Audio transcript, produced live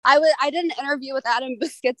I did an interview with Adam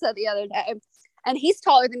Busquetza the other day, and he's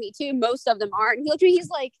taller than me too. Most of them are. And he looked at me, he's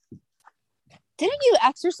like, didn't you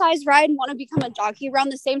exercise, ride, and want to become a jockey around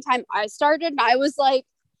the same time I started? And I was like,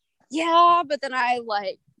 yeah, but then I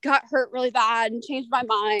like got hurt really bad and changed my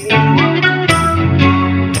mind.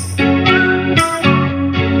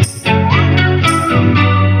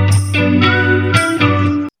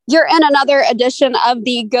 You're in another edition of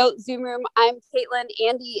the GOAT Zoom Room. I'm Caitlin.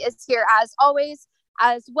 Andy is here as always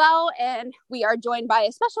as well, and we are joined by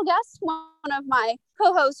a special guest, one of my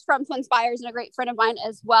co-hosts from Twinspires and a great friend of mine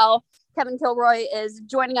as well. Kevin Kilroy is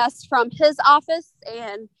joining us from his office,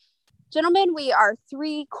 and gentlemen, we are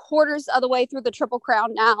 3/4 of the way through the Triple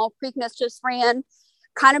Crown now. Preakness just ran,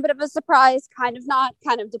 kind of a bit of a surprise, kind of not,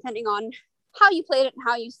 kind of depending on how you played it and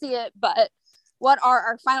how you see it, but what are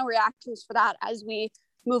our final reactions for that as we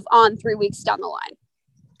move on 3 weeks down the line?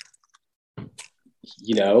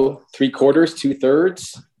 3/4,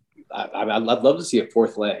 2/3. I'd love to see a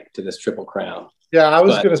fourth leg to this Triple Crown. Yeah, I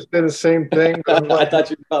was going to say the same thing. I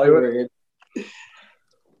thought you probably were.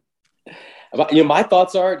 My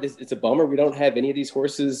thoughts are it's a bummer we don't have any of these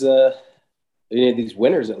horses, any of these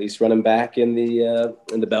winners at least running back in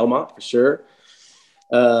the Belmont for sure.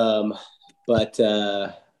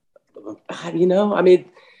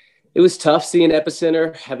 It was tough seeing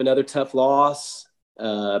Epicenter have another tough loss.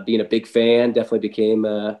 Being a big fan, definitely became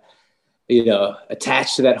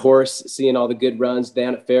attached to that horse, seeing all the good runs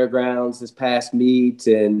down at Fairgrounds this past meet,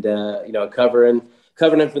 and covering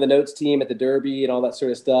him for the Notes team at the Derby and all that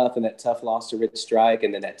sort of stuff, and that tough loss to Rich Strike,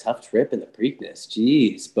 and then that tough trip in the Preakness.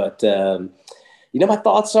 Jeez, but my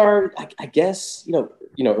thoughts are, I guess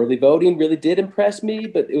early voting really did impress me,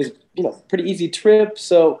 but it was pretty easy trip,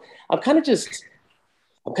 so I'm kind of just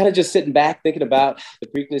sitting back thinking about the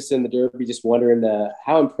Preakness and the Derby, just wondering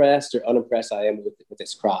how impressed or unimpressed I am with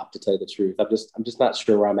this crop, to tell you the truth. I'm just not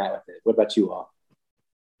sure where I'm at with it. What about you all?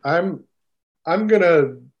 I'm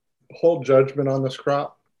gonna hold judgment on this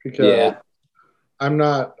crop because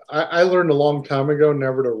I learned a long time ago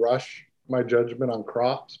never to rush my judgment on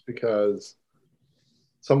crops, because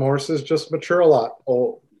some horses just mature a lot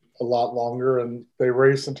longer, and they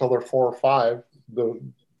race until they're 4 or 5. The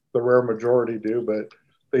rare majority do, but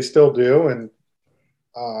they still do. And,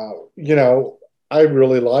 I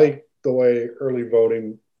really like the way early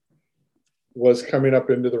voting was coming up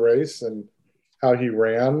into the race and how he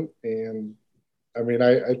ran. And I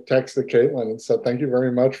texted Caitlin and said, thank you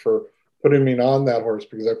very much for putting me on that horse,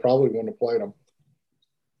 because I probably wouldn't have played him.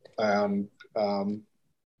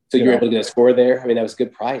 So you were able to get a score there? That was a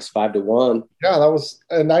good price, 5-1. Yeah, that was,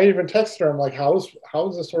 and I even texted her. I'm like, how is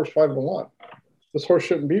this horse 5-1? This horse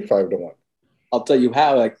shouldn't be 5-1. I'll tell you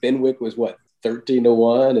how. Like Fenwick was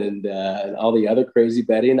 13-1, and all the other crazy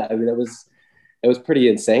betting. It was pretty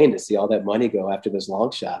insane to see all that money go after those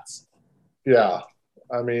long shots. Yeah,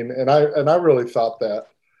 and I really thought that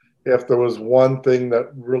if there was one thing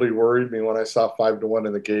that really worried me when I saw 5-1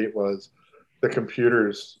 in the gate, was the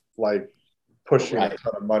computers pushing a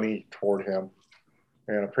ton of money toward him,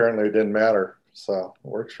 and apparently it didn't matter. So it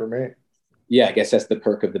works for me. Yeah, I guess that's the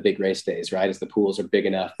perk of the big race days, right? Is the pools are big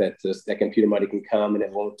enough that that computer money can come, and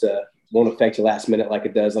it won't affect you last minute like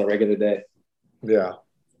it does on a regular day. Yeah.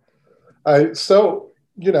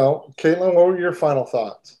 Caitlin, what were your final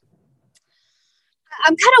thoughts?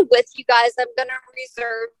 I'm kind of with you guys. I'm going to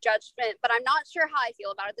reserve judgment, but I'm not sure how I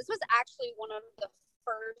feel about it. This was actually one of the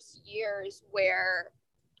first years where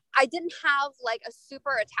I didn't have a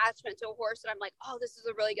super attachment to a horse that I'm like, oh, this is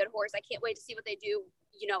a really good horse. I can't wait to see what they do,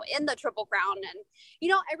 in the Triple Crown. And,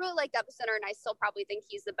 I really liked Epicenter, and I still probably think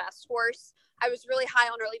he's the best horse. I was really high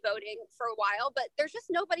on early voting for a while, but there's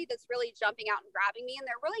just nobody that's really jumping out and grabbing me, and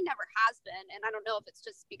there really never has been. And I don't know if it's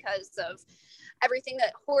just because of everything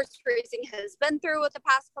that horse racing has been through with the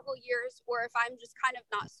past couple of years, or if I'm just kind of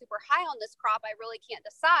not super high on this crop. I really can't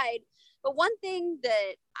decide. But one thing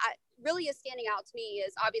that really is standing out to me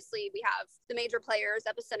is, obviously we have the major players,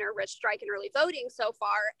 Epicenter, Rich Strike, and early voting so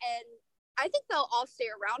far. And I think they'll all stay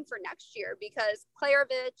around for next year, because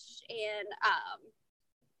Klarovich and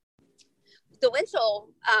the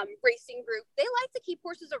Winchell racing group, they like to keep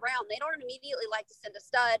horses around. They don't immediately like to send a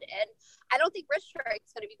stud. And I don't think Rich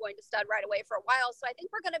Strike's going to be going to stud right away for a while. So I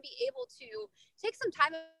think we're going to be able to take some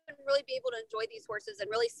time and really be able to enjoy these horses and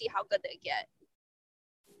really see how good they get.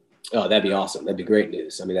 Oh, that'd be awesome. That'd be great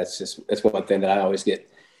news. That's one thing that I always get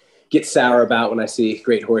sour about when I see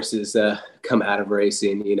great horses come out of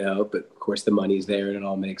racing, but of course the money's there and it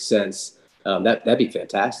all makes sense. That'd be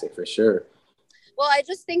fantastic for sure. Well, I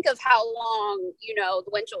just think of how long,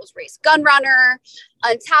 the Winchells race Gunrunner,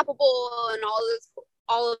 Untappable, and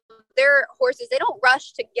all of their horses. They don't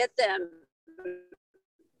rush to get them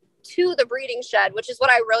to the breeding shed, which is what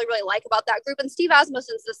I really, really like about that group. And Steve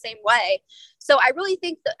Asmussen's the same way. So I really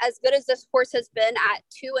think that as good as this horse has been at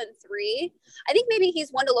 2 and 3, I think maybe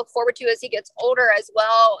he's one to look forward to as he gets older as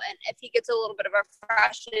well. And if he gets a little bit of a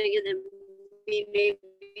freshening and then maybe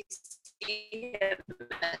see him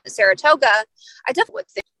at Saratoga, I definitely would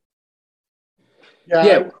think.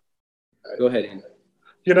 Yeah. Go ahead, Andy.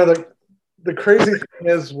 You know, the crazy thing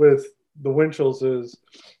is with the Winchells is,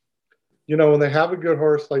 you know, when they have a good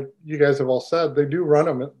horse, like you guys have all said, they do run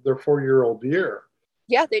them at their 4-year-old year.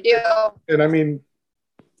 Yeah, they do. And I mean,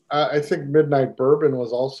 I think Midnight Bourbon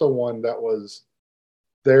was also one that was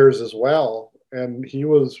theirs as well. And he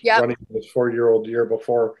was running his 4-year-old year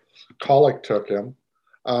before Colic took him.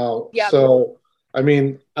 So, I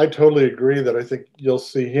mean, I totally agree that I think you'll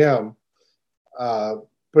see him.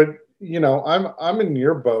 But, you know, I'm in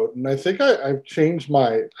your boat. And I think I've changed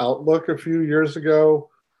my outlook a few years ago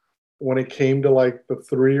when it came to like the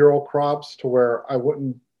 3-year-old crops, to where I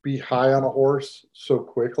wouldn't be high on a horse so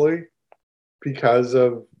quickly because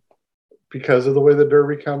of the way the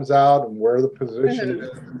Derby comes out and where the position is.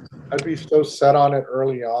 I'd be so set on it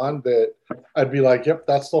early on that I'd be like, yep,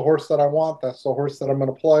 that's the horse that I want. That's the horse that I'm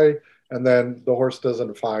going to play. And then the horse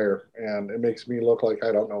doesn't fire and it makes me look like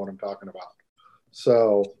I don't know what I'm talking about.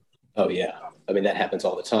 So. Oh yeah. I mean, that happens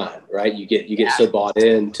all the time, right? You get so bought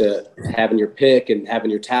into having your pick and having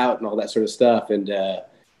your tout and all that sort of stuff. And,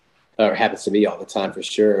 or happens to me all the time for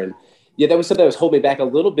sure. And yeah, that was something that was holding me back a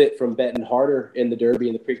little bit from betting harder in the Derby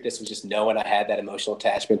and the Preakness, was just knowing I had that emotional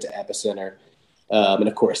attachment to Epicenter. And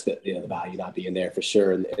of course, the value not being there for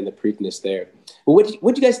sure, and the Preakness there. Well,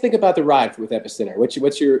 what do you guys think about the ride with Epicenter?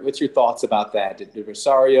 What's your thoughts about that? Did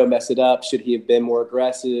Rosario mess it up? Should he have been more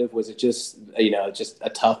aggressive? Was it just a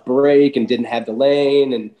tough break and didn't have the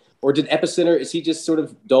lane, or did Epicenter, is he just sort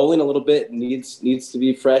of dulling a little bit and needs to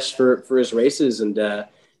be fresh for his races and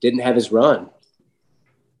didn't have his run?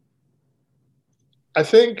 I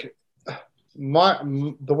think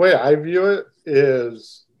the way I view it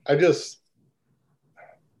is,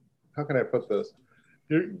 how can I put this?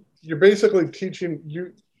 You're basically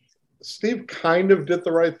teaching Steve kind of did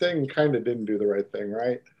the right thing and kind of didn't do the right thing,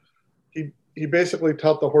 right? He basically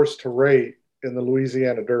taught the horse to rate in the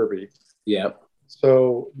Louisiana Derby. Yeah.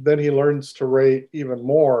 So then he learns to rate even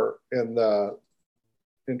more in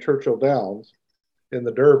Churchill Downs in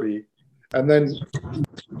the Derby. And then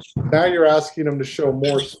now you're asking him to show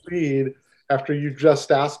more speed after you just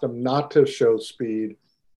asked him not to show speed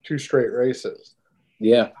 2 straight races.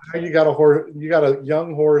 Yeah. Now you got a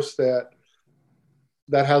young horse that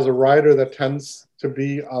has a rider that tends to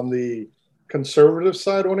be on the conservative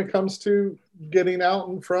side when it comes to getting out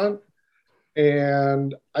in front.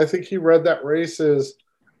 And I think he read that race as,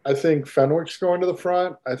 I think Fenwick's going to the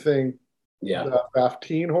front. I think the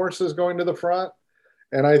Baftine horse is going to the front.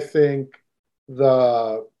 And I think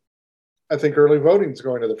early voting's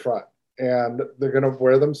going to the front. And they're going to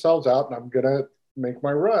wear themselves out, and I'm going to make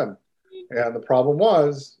my run. And the problem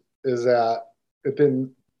is that it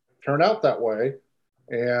didn't turn out that way.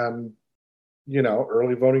 And, you know,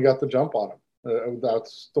 early voting got the jump on him.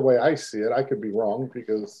 That's the way I see it. I could be wrong,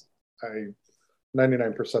 because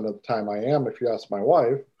 99% of the time I am, if you ask my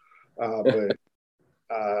wife. But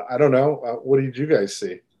I don't know. What did you guys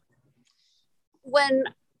see? When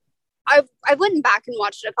I went back and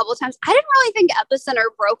watched it a couple of times, I didn't really think Epicenter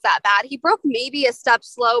broke that bad. He broke maybe a step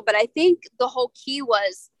slow, but I think the whole key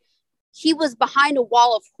was he was behind a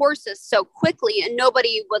wall of horses so quickly and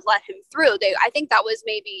nobody would let him through. I think that was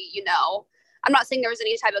maybe, you know, I'm not saying there was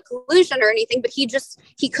any type of collusion or anything, but he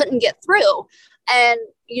couldn't get through. And,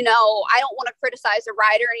 you know, I don't want to criticize a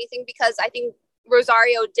rider or anything, because I think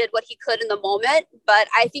Rosario did what he could in the moment, but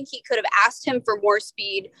I think he could have asked him for more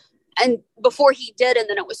speed and before he did, and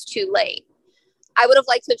then it was too late. I would have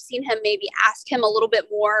liked to have seen him maybe ask him a little bit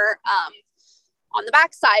more on the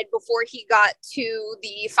backside before he got to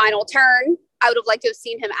the final turn. I would have liked to have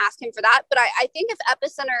seen him ask him for that. But I think if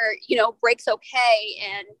Epicenter, you know, breaks okay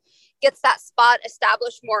and gets that spot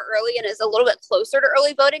established more early and is a little bit closer to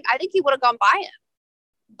early voting, I think he would have gone by him.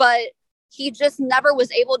 But he just never was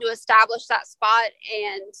able to establish that spot.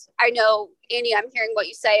 And I know, Andy, I'm hearing what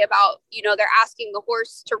you say about, you know, they're asking the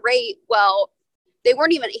horse to rate. Well, they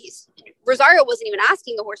weren't even, Rosario wasn't even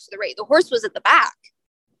asking the horse to the rate. The horse was at the back.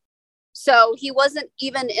 So he wasn't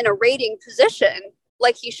even in a rating position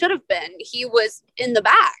like he should have been. He was in the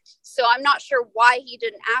back. So I'm not sure why he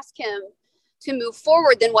didn't ask him to move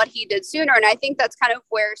forward than what he did sooner. And I think that's kind of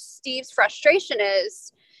where Steve's frustration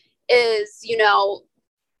is, you know,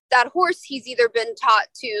 that horse, he's either been taught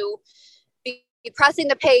to be pressing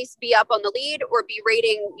the pace, be up on the lead, or be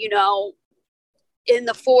rating, you know, in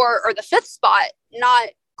the 4th or the 5th spot, not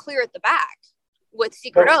clear at the back with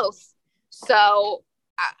Secret Oath. So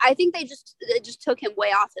I think it just took him way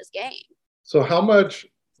off his game. So how much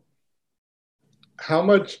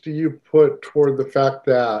do you put toward the fact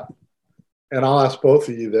that, and I'll ask both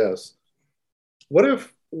of you this, what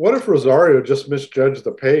if Rosario just misjudged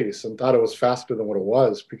the pace and thought it was faster than what it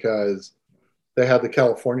was because they had the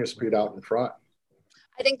California speed out in front?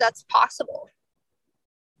 I think that's possible.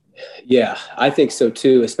 Yeah, I think so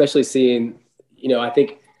too, especially seeing, I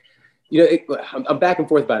think, I'm back and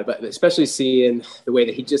forth about it, but especially seeing the way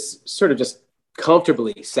that he just sort of just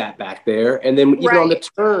comfortably sat back there. And then even on the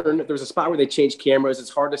turn, there was a spot where they changed cameras. It's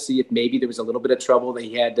hard to see if maybe there was a little bit of trouble that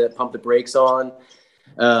he had to pump the brakes on.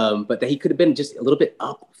 But that he could have been just a little bit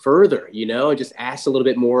up further, and just asked a little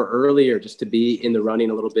bit more earlier just to be in the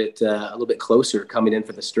running a little bit closer coming in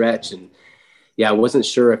for the stretch. And yeah, I wasn't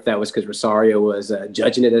sure if that was because Rosario was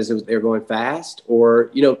judging it as they were going fast,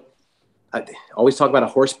 or, I always talk about a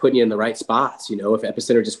horse putting you in the right spots. If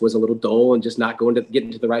Epicenter just was a little dull and just not getting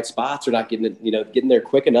to the right spots or not getting there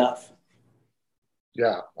quick enough.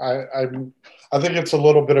 Yeah, I think it's a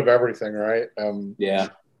little bit of everything, right? Yeah.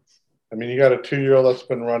 I mean, you got a 2-year-old that's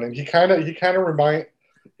been running. He kind of remind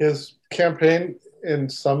his campaign in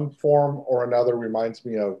some form or another reminds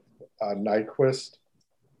me of Nyquist.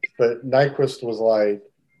 But Nyquist was like,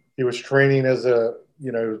 he was training as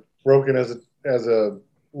broken as a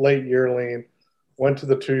late yearling, went to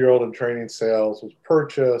the 2-year-old in training sales, was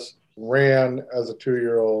purchased, ran as a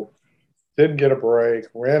 2-year-old, didn't get a break,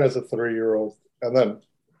 ran as a 3-year-old, and then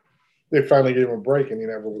they finally gave him a break and he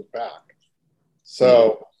never was back.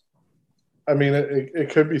 So, I mean, it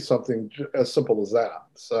could be something as simple as that.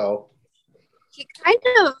 So he kind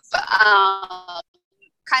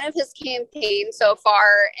of his campaign so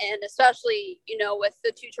far, and especially, with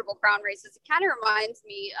the 2 Triple Crown races, it kind of reminds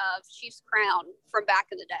me of Chief's Crown from back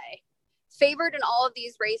in the day. Favored in all of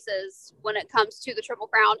these races when it comes to the Triple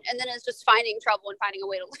Crown, and then is just finding trouble and finding a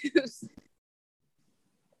way to lose.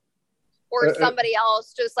 Or somebody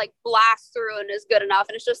else just like blasts through and is good enough.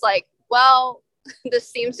 And it's just like, well, this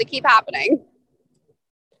seems to keep happening.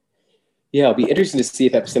 Yeah, it'll be interesting to see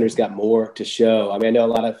if Epicenter's got more to show. I mean, I know a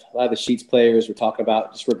lot of the Sheets players were talking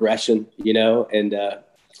about just regression, and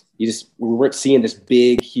we weren't seeing this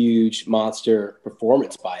big, huge monster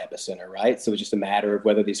performance by Epicenter, right? So it was just a matter of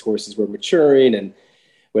whether these horses were maturing and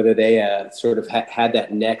whether they sort of had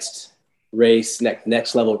that next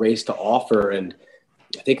level race to offer. And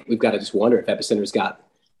I think we've got to just wonder if Epicenter's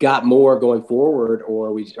got more going forward,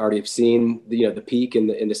 or we already have seen the peak in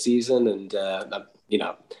the season. And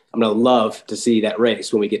I'm going to love to see that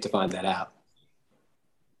race when we get to find that out.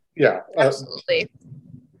 Yeah, absolutely.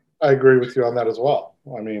 I agree with you on that as well.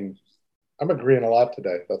 I mean, I'm agreeing a lot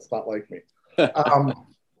today. That's not like me.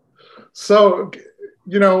 So,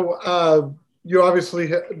 you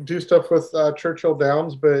obviously do stuff with Churchill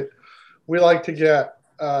Downs, but we like to get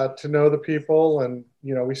to know the people, and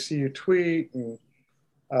we see you tweet, and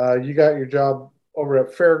you got your job over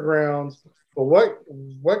at Fairgrounds. But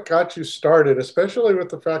what got you started, especially with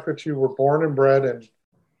the fact that you were born and bred and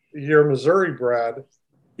you're Missouri bred,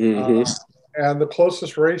 and the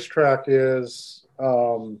closest racetrack is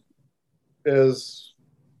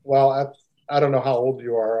well, I don't know how old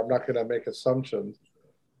you are. I'm not going to make assumptions,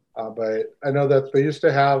 but I know that they used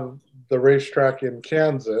to have the racetrack in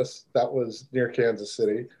Kansas that was near Kansas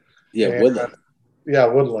City. Yeah, Woodlands. Yeah,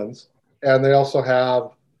 Woodlands, and they also have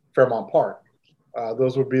Fairmount Park.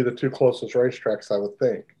 Those would be the 2 closest racetracks, I would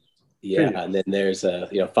think. Yeah, and then there's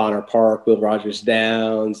Fauner Park, Will Rogers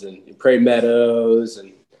Downs, and Prairie Meadows,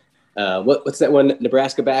 and what's that one?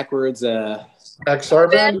 Nebraska backwards.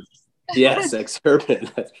 Exarban. Yes,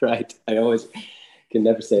 Exarban. That's right. I always can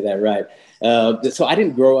never say that right. So I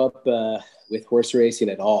didn't grow up with horse racing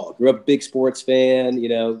at all. Grew up a big sports fan.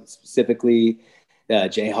 Specifically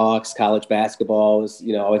Jayhawks, college basketball was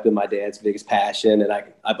always been my dad's biggest passion, and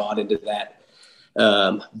I bought into that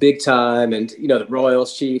big time, and the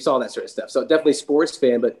Royals, Chiefs, all that sort of stuff. So definitely sports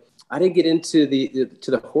fan, but I didn't get into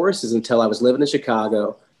the horses until I was living in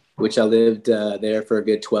Chicago, which I lived there for a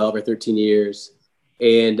good 12 or 13 years.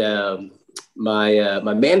 And my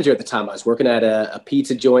manager at the time, I was working at a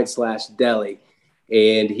pizza joint / deli,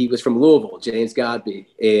 and he was from Louisville, James Godby,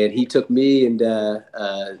 and he took me and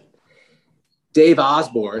Dave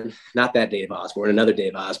Osborne, not that Dave Osborne, another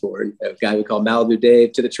Dave Osborne, a guy we call Malibu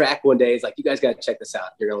Dave, to the track one day. He's like, you guys got to check this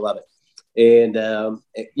out. You're going to love it. And,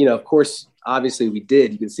 of course, obviously we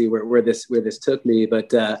did. You can see where this took me.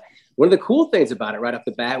 But one of the cool things about it right off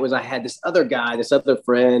the bat was I had this other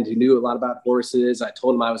friend who knew a lot about horses. I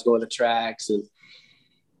told him I was going to tracks. And,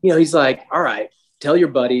 he's like, all right, tell your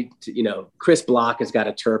buddy to, Chris Block has got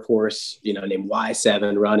a turf horse, named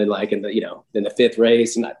Y7 running like in the fifth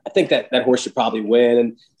race. And I think that horse should probably win.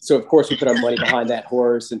 And so of course we put our money behind that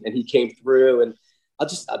horse and he came through, and I'll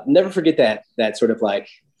never forget that sort of like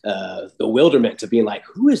bewilderment to being like,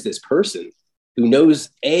 who is this person who knows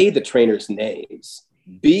A, the trainer's names,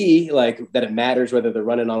 B, like that it matters whether they're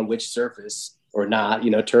running on which surface or not,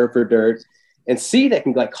 turf or dirt, and C, that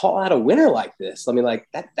can like call out a winner like this. I mean, like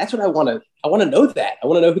that's what I want to know that. I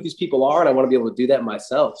want to know who these people are, and I want to be able to do that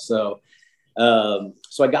myself. So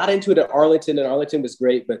I got into it at Arlington, and Arlington was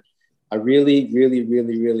great, but I really, really,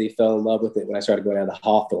 really, really fell in love with it when I started going down the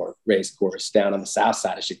Hawthorne race course down on the south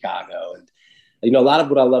side of Chicago. And, a lot of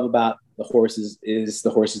what I love about the horses is the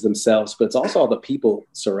horses themselves, but it's also all the people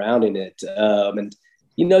surrounding it. And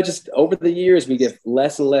just over the years, we get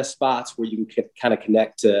less and less spots where you can kind of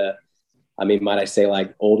connect to, might I say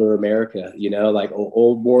like older America, like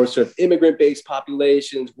old, more sort of immigrant-based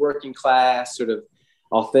populations, working class, sort of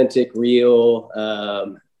authentic, real,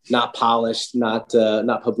 not polished, not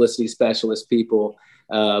publicity specialist people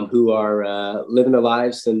who are living their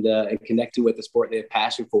lives and connecting with the sport they have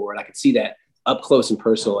passion for. And I could see that up close and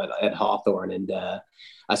personal at Hawthorne. And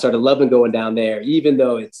I started loving going down there, even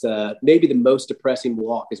though it's maybe the most depressing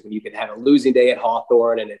walk is when you can have a losing day at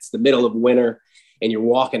Hawthorne and it's the middle of winter and you're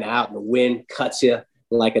walking out and the wind cuts you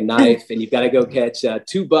like a knife and you've got to go catch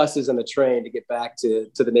 2 buses and a train to get back to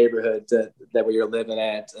the neighborhood that where you're living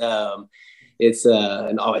at. It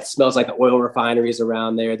smells like the oil refineries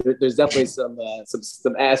around there. There's definitely some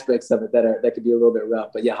aspects of it that could be a little bit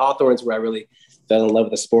rough. But yeah, Hawthorne's where I really fell in love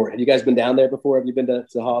with the sport. Have you guys been down there before? Have you been to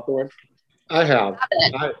Hawthorne? I have.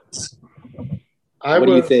 What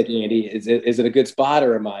do you think, Andy? Is it a good spot,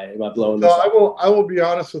 or am I blowing this up? I will be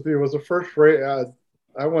honest with you. It was the first race.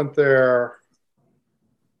 I went there.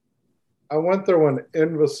 when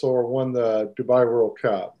Envisor won the Dubai World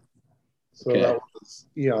Cup. So that was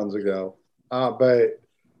eons ago. But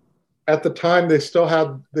at the time, they still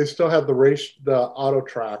had the auto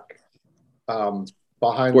track behind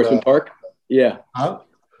Sportsman Park. Yeah,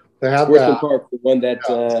 they had Sportsman Park, the one that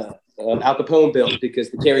Al Capone built because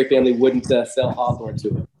the Carey family wouldn't sell Hawthorne to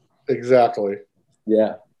him. Exactly.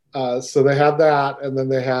 Yeah. So they had that, and then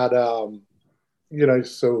they had, that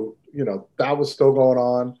was still going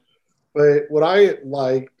on. But what I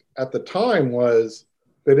liked at the time was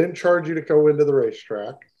they didn't charge you to go into the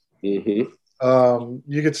racetrack. Mm-hmm.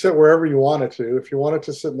 You could sit wherever you wanted to. If you wanted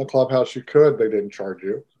to sit in the clubhouse, you could. They didn't charge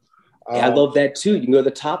you. I love that too. You can go to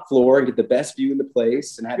the top floor and get the best view in the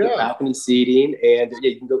place and have the balcony seating, and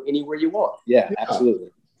you can go anywhere you want. Yeah. Absolutely.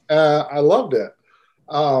 I loved it.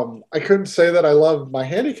 I couldn't say that I loved my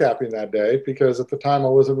handicapping that day because at the time I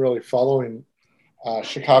wasn't really following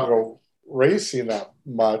Chicago racing that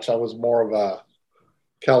much. I was more of a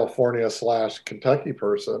California / Kentucky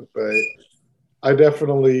person, but I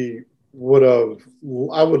definitely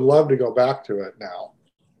I would love to go back to it now,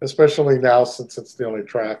 especially now since it's the only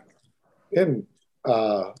track in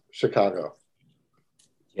Chicago.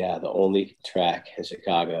 Yeah, the only track in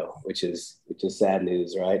Chicago, which is sad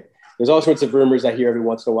news, right? There's all sorts of rumors I hear every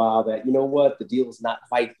once in a while that, the deal is not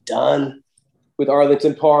quite done with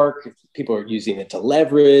Arlington Park. People are using it to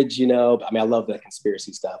leverage, I love the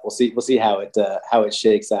conspiracy stuff. We'll see how it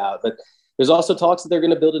shakes out. But there's also talks that they're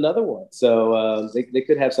going to build another one. So they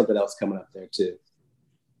could have something else coming up there too.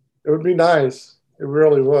 It would be nice. It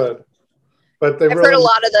really would. But I've heard a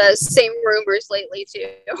lot of the same rumors lately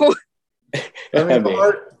too.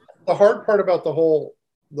 The hard part about the whole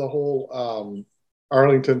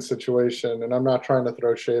Arlington situation, and I'm not trying to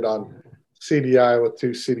throw shade on CDI with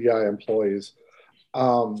 2 CDI employees.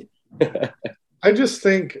 I just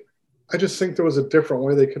think there was a different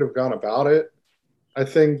way they could have gone about it. I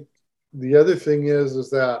think the other thing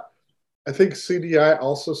is that I think CDI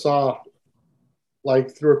also saw,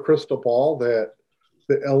 like through a crystal ball, that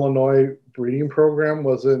the Illinois breeding program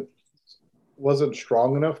wasn't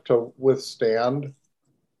strong enough to withstand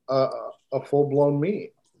a full-blown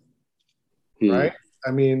meet, right?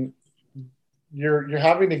 I mean, you're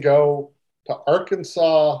having to go to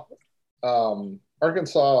Arkansas,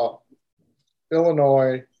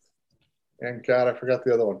 Illinois, and God, I forgot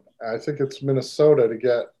the other one. I think it's Minnesota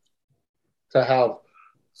to have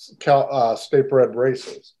state bred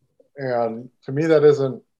races, and to me that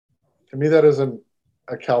isn't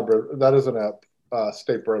a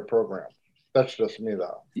state bred program. That's just me,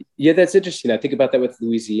 though. Yeah, that's interesting. I think about that with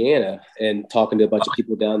Louisiana and talking to a bunch of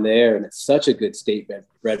people down there, and it's such a good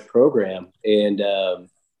state-bred program. And,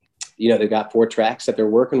 they've got 4 tracks that they're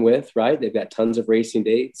working with, right? They've got tons of racing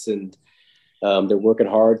dates. And, They're working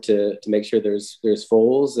hard to make sure there's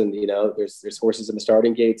foals and, there's horses in the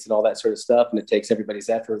starting gates and all that sort of stuff. And it takes everybody's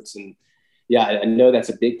efforts. And yeah, I know that's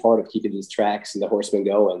a big part of keeping these tracks and the horsemen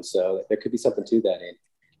going. So there could be something to that, Andy.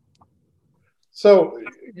 So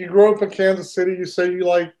you grew up in Kansas City. You say you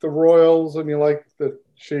like the Royals and you like the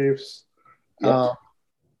Chiefs. Yeah.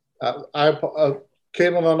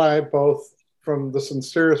 Caitlin and I both, from the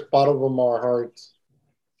sincerest bottom of our hearts,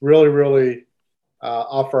 really, really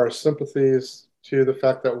offer our sympathies to the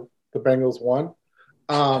fact that the Bengals won.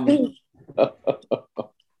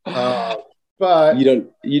 But you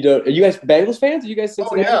don't. Are you guys Bengals fans? Are you guys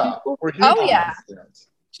Cincinnati people? We're huge fans.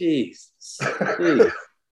 Jeez.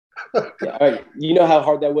 Yeah, all right. You know how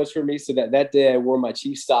hard that was for me. So that day I wore my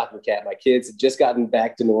Chiefs stocking cap. My kids had just gotten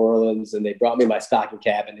back to New Orleans and they brought me my stocking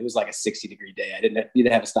cap, and it was like a 60-degree day. I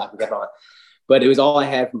didn't have a stocking cap on, but it was all I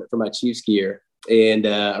had for my Chiefs gear. And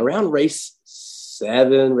around race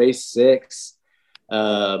 7, race 6,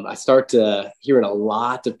 I start hearing a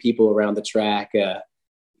lot of people around the track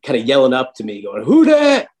kind of yelling up to me, going, "Who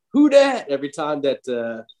dat? Who dat?" Every time that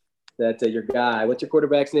your guy, what's your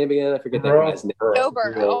quarterback's name again? I forget that guy's name. Joe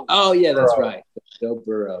Burrow. Oh yeah, that's right, Joe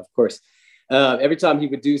Burrow, of course. Every time he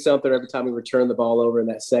would do something, every time we would turn the ball over in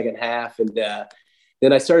that second half, and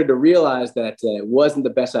then I started to realize that it wasn't the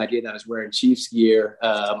best idea that I was wearing Chiefs gear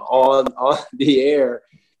on the air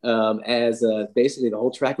as basically the whole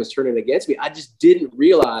track was turning against me. I just didn't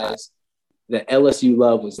realize that LSU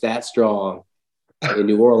love was that strong in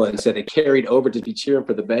New Orleans that it carried over to be cheering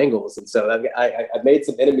for the Bengals. And so I made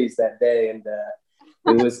some enemies that day, and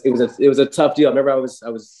it was a tough deal. I remember I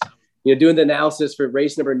was doing the analysis for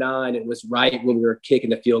race number 9. It was right when we were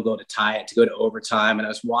kicking the field goal to tie it, to go to overtime. And I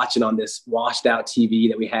was watching on this washed out TV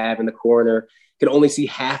that we have in the corner, could only see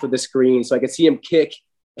half of the screen. So I could see him kick.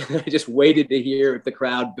 And I just waited to hear if the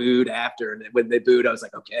crowd booed after. And when they booed, I was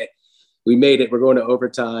like, okay, we made it. We're going to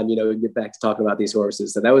overtime. We get back to talking about these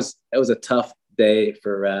horses. So that was a tough day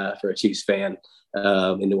for a Chiefs fan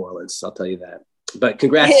in New Orleans. I'll tell you that. But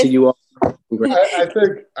congrats to you all. I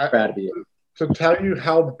think proud of you. To tell you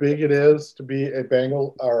how big it is to be a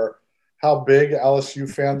Bengal, or how big LSU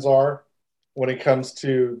fans are when it comes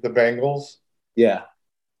to the Bengals. Yeah.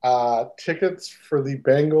 Tickets for the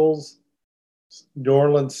Bengals New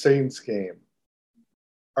Orleans Saints game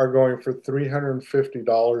are going for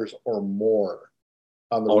 $350 or more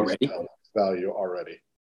on the resale value already.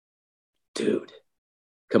 Dude,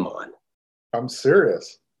 come on. I'm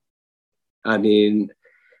serious. I mean,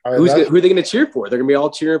 who are they going to cheer for? They're going to be all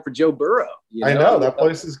cheering for Joe Burrow. I know. That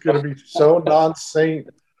place is going to be so non-Saint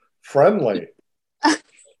friendly.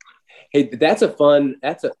 Hey, that's a fun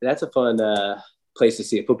place to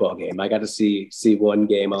see a football game. I got to see one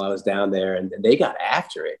game while I was down there, and they got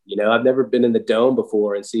after it. I've never been in the Dome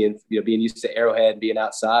before and seeing, being used to Arrowhead and being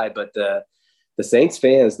outside, but the Saints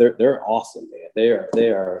fans, they're awesome, man. They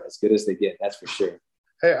are as good as they get. That's for sure.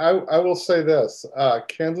 Hey, I will say this.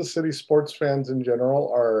 Kansas City sports fans in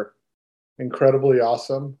general are incredibly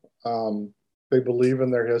awesome. They believe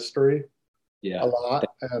in their history a lot.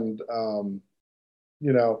 And,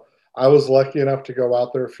 I was lucky enough to go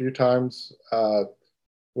out there a few times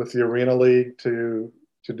with the Arena League to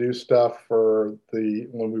do stuff when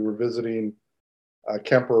we were visiting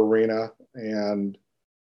Kemper Arena. And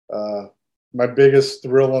my biggest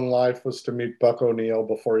thrill in life was to meet Buck O'Neil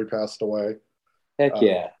before he passed away. Heck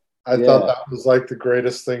yeah. I thought that was like the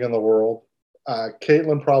greatest thing in the world.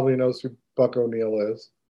 Caitlin probably knows who Buck O'Neil is.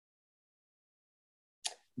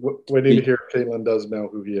 We need to hear if Caitlin does know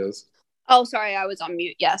who he is. Oh, sorry. I was on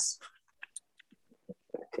mute. Yes.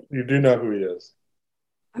 You do know who he is.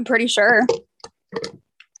 I'm pretty sure.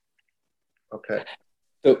 Okay.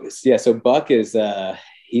 So Buck is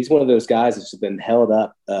he's one of those guys that's been held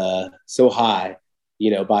up so high,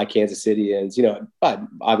 by Kansas Cityans, by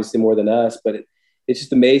obviously more than us, but it's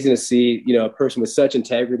just amazing to see, a person with such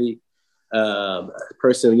integrity, a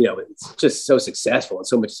person, it's just so successful and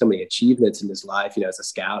so many achievements in his life, as a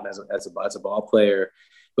scout and as a ball player.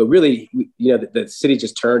 But really, the city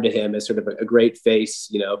just turned to him as sort of a great face,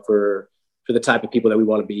 for the type of people that we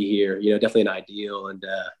want to be here. Definitely an ideal, and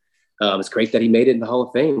it's great that he made it in the Hall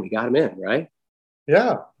of Fame. We got him in, right?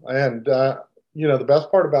 Yeah, and the best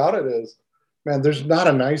part about it is, man, there's not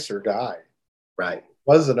a nicer guy. Right?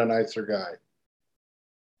 Wasn't a nicer guy.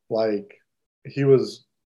 Like he's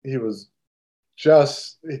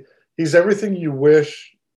everything you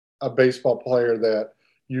wish a baseball player that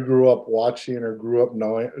you grew up watching or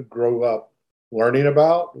grew up learning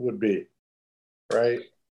about would be, right?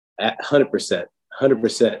 100%. And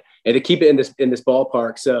to keep it in this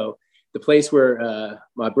ballpark. So the place where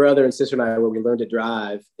my brother and sister and I, where we learned to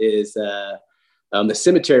drive, is the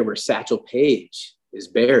cemetery where Satchel Paige is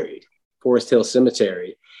buried, Forest Hill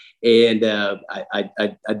Cemetery. And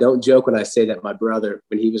I don't joke when I say that my brother,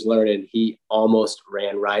 when he was learning, he almost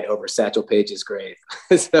ran right over Satchel Paige's grave.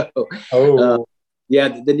 Yeah,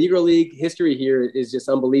 the Negro League history here is just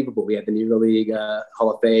unbelievable. We have the Negro League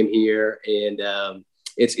Hall of Fame here, and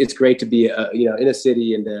it's great to be in a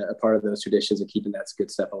city and a part of those traditions and keeping that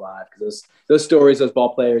good stuff alive. Because those stories, those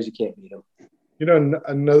ball players, you can't beat them. You know,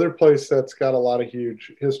 another place that's got a lot of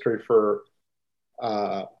huge history for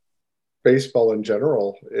baseball in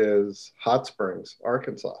general is Hot Springs,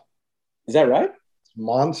 Arkansas. Is that right? It's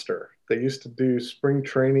monster. They used to do spring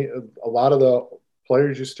training. A lot of the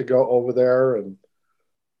players used to go over there and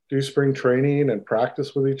do spring training and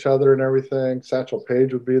practice with each other and everything. Satchel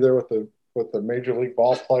Paige would be there with the major league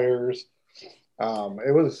ball players.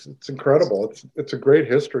 It's incredible. It's a great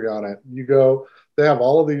history on it. You go, they have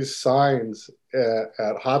all of these signs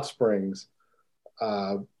at Hot Springs,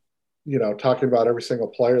 talking about every single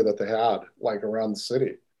player that they had, like, around the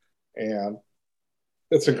city. And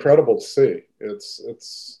it's incredible to see.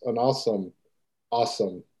 It's an awesome,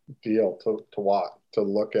 awesome deal to watch, to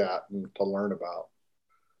look at, and to learn about.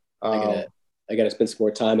 I gotta spend some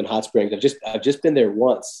more time in Hot Springs. I've just been there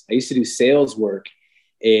once. I used to do sales work,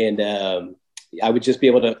 and I would just be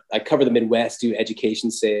able to, I cover the Midwest, do education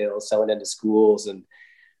sales, selling into schools. And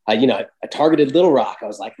I targeted Little Rock. I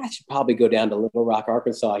was like, I should probably go down to Little Rock,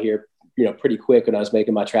 Arkansas here, pretty quick when I was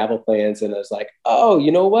making my travel plans. And I was like, oh,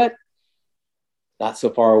 you know what? Not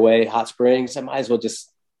so far away, Hot Springs. I might as well just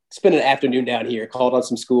spend an afternoon down here. Called on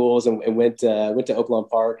some schools and went to Oaklawn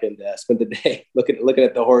Park and spent the day looking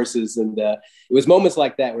at the horses. And it was moments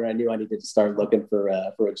like that where I knew I needed to start looking for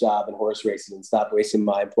a job in horse racing and stop wasting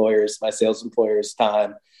my sales employers'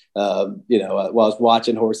 time. While I was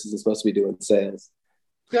watching horses and supposed to be doing sales.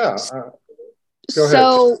 Yeah. Go ahead.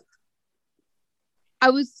 So I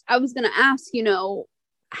was going to ask,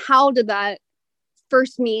 how did that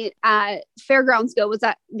first meet at Fairgrounds go? Was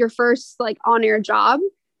that your first on-air job?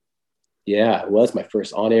 Yeah, it was my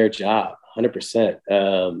first on-air job, 100%.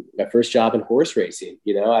 My first job in horse racing.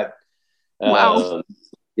 Wow.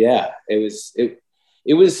 Yeah, it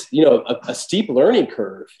was a steep learning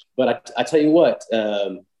curve, but I tell you what,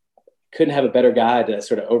 couldn't have a better guy to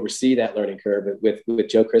sort of oversee that learning curve with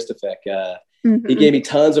Joe Christofek. He gave me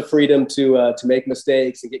tons of freedom to make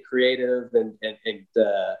mistakes and get creative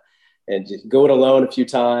and just go it alone a few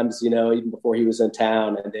times, even before he was in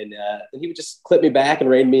town. And then he would just clip me back and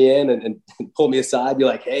rein me in and pull me aside, be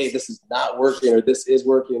like, hey, this is not working, or this is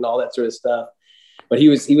working, and all that sort of stuff. But he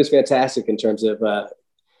was fantastic in terms of,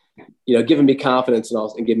 giving me confidence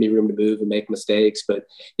and giving me room to move and make mistakes. But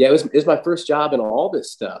yeah, it was my first job in all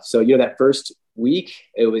this stuff. So, that first week,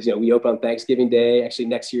 it was, we opened on Thanksgiving Day. Actually,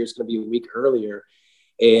 next year it's going to be a week earlier.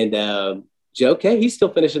 And Joe Kay, he's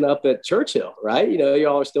still finishing up at Churchill, right?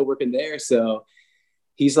 Y'all are still working there. So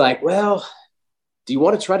he's like, well, do you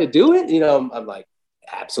want to try to do it? I'm like,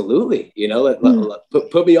 absolutely.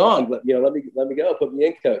 Put me on. Let me go. Put me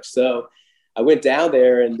in, coach. So I went down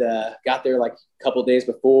there and got there like a couple of days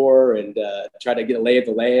before and tried to get a lay of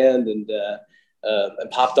the land and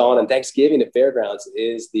popped on. And Thanksgiving at Fairgrounds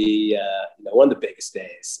is the one of the biggest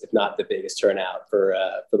days, if not the biggest turnout for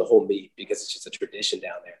the whole meet, because it's just a tradition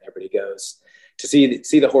down there. Everybody goes to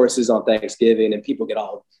see the horses on Thanksgiving, and people get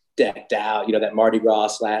all decked out. That Mardi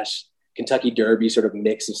Gras / Kentucky Derby sort of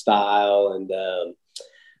mix of style. And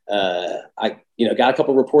I got a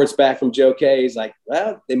couple of reports back from Joe Kay. He's like,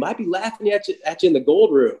 well, they might be laughing at you in the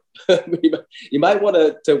gold room. You might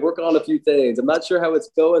want to work on a few things. I'm not sure how it's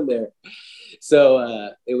going there.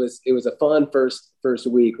 So it was a fun first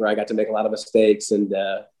week where I got to make a lot of mistakes. And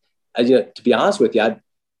to be honest with you,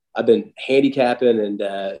 I've been handicapping and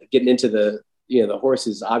getting into the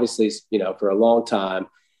horses, obviously, for a long time.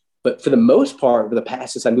 But for the most part, for the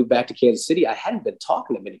past, since I moved back to Kansas City, I hadn't been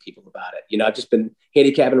talking to many people about it. I've just been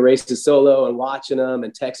handicapping races solo and watching them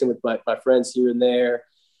and texting with my friends here and there.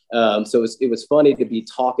 So it was funny to be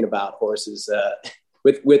talking about horses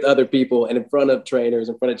with other people and in front of trainers,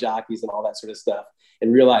 in front of jockeys and all that sort of stuff,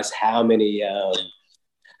 and realize how many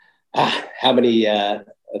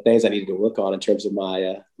things I needed to work on in terms of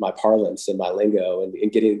my parlance and my lingo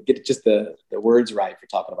and get just the words right for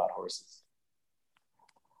talking about horses.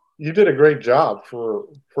 You did a great job for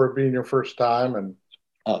being your first time. And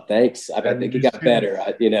oh, thanks. I think it got better.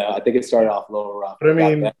 I think it started off a little rough. But I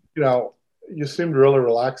mean, you seemed really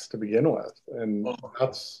relaxed to begin with, and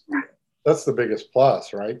that's the biggest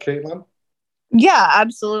plus, right, Caitlin? Yeah,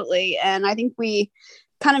 absolutely. And I think we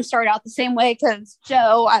kind of started out the same way because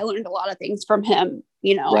Joe, I learned a lot of things from him,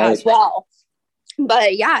 right, as well.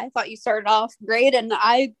 But yeah, I thought you started off great, and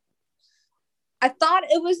I I thought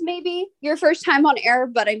it was maybe your first time on air,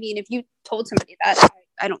 but I mean, if you told somebody that,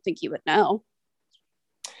 I don't think you would know.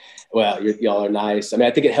 Well, y'all are nice. I mean,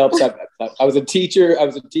 I think it helps. I was a teacher. I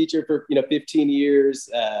was a teacher for 15 years,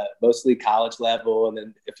 mostly college level, and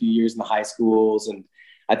then a few years in the high schools. And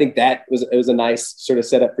I think it was a nice sort of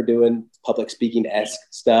setup for doing public speaking-esque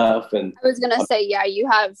stuff. And I was gonna say, yeah, you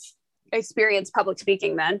have experienced public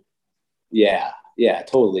speaking then. Yeah,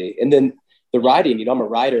 totally. And then the writing. I'm a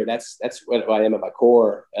writer. That's what I am at my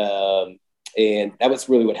core. And that was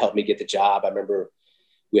really what helped me get the job. I remember.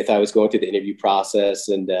 I was going through the interview process,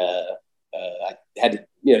 and I had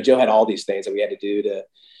to, Joe had all these things that we had to do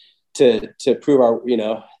to prove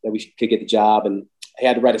that we could get the job. And I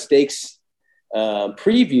had to write a stakes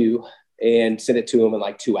preview and send it to him in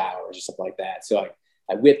like 2 hours or something like that. So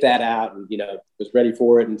I whipped that out and, was ready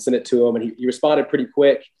for it and sent it to him. And he responded pretty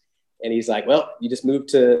quick. And he's like, well, you just moved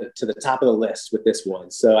to the top of the list with this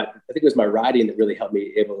one. So I think it was my writing that really helped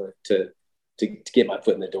me able to get my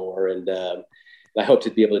foot in the door. And, I hope to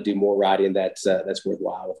be able to do more writing that's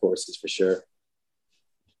worthwhile with horses for sure.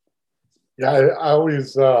 Yeah, I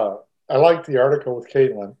always I liked the article with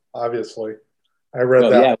Caitlin. Obviously, I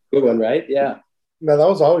read that. Yeah, good one, right? Yeah. No, that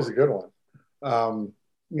was always a good one.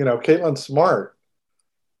 Caitlin's smart.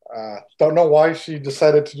 Don't know why she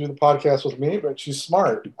decided to do the podcast with me, but she's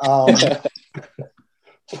smart.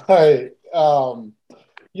 It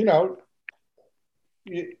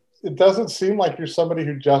doesn't seem like you're somebody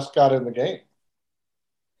who just got in the game.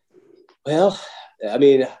 Well, I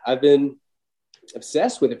mean, I've been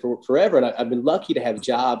obsessed with it for forever, and I've been lucky to have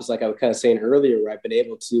jobs, like I was kind of saying earlier, where I've been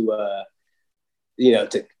able to,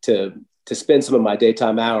 to spend some of my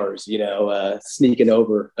daytime hours, sneaking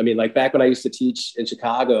over. I mean, like back when I used to teach in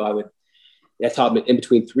Chicago, I taught in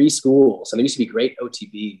between 3 schools, and there used to be great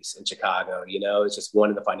OTBs in Chicago. It's just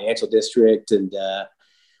one in the financial district and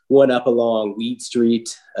one up along Weed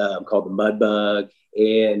Street called the Mudbug,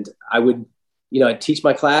 and I would. I'd teach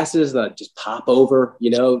my classes and I'd just pop over,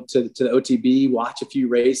 to the OTB, watch a few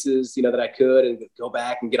races, that I could, and go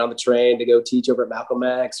back and get on the train to go teach over at Malcolm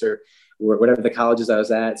X or whatever the colleges I was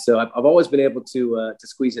at. So I've always been able to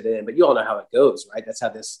squeeze it in, but you all know how it goes, right? That's how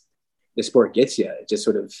this sport gets you. It just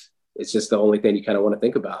it's just the only thing you kind of want to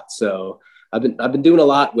think about. So I've been doing a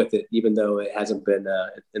lot with it, even though it hasn't been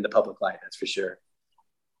in the public light, that's for sure.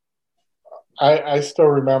 I still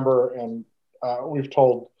remember, and we've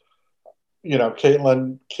told,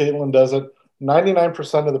 Caitlin does it.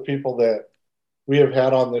 99% of the people that we have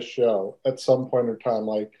had on this show at some point in time,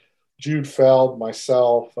 like Jude Feld,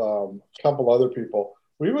 myself, a couple other people,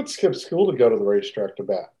 we would skip school to go to the racetrack to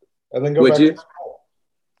bet and then go back to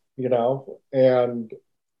school, and,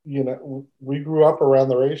 we grew up around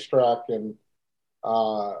the racetrack, and,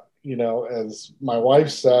 as my wife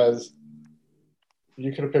says,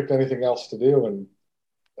 you could have picked anything else to do, and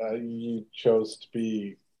you chose to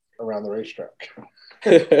be around the racetrack.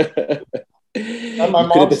 You could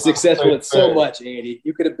have been successful at so much, Andy.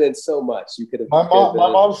 You could have been so much. My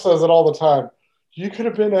mom says it all the time. You could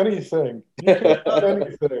have been anything. You could have done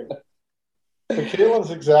anything. But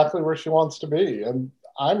Caitlin's exactly where she wants to be, and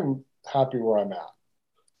I'm happy where I'm at.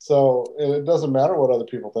 So it doesn't matter what other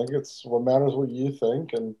people think. It's what matters what you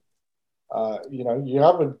think, and you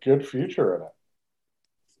have a good future in it.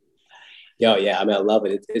 Oh, yeah. I mean, I love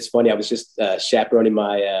it. It's funny. I was just chaperoning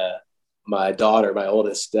my daughter, my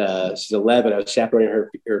oldest. She's 11. I was chaperoning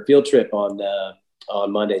her field trip on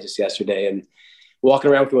Monday, just yesterday, and walking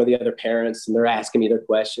around with one of the other parents, and they're asking me their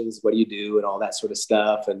questions. What do you do? And all that sort of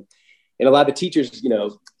stuff. And a lot of the teachers,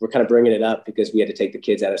 were kind of bringing it up because we had to take the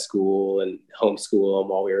kids out of school and homeschool them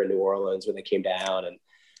while we were in New Orleans when they came down. And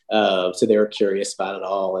so they were curious about it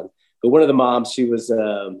all. But one of the moms, she's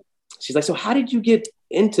like, so how did you get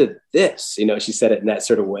into this? She said it in that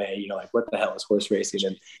sort of way, like, what the hell is horse racing?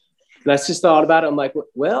 And I just thought about it. I'm like,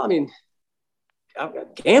 well, I mean,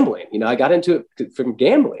 gambling, I got into it from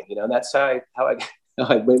gambling, that's how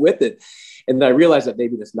I went with it. And then I realized that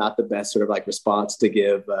maybe that's not the best sort of like response to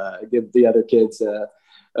give the other kids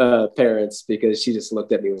parents, because she just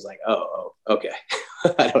looked at me and was like, oh okay.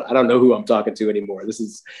 I don't know who I'm talking to anymore.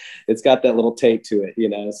 It's got that little taint to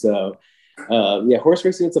it, so horse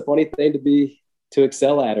racing, it's a funny thing to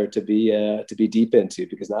excel at or to be deep into,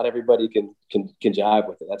 because not everybody can jive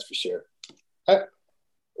with it. That's for sure.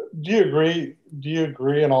 Do you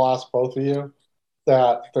agree? And I'll ask both of you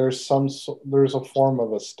that there's a form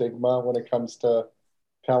of a stigma when it comes to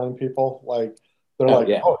telling people, like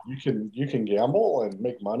oh, you can gamble and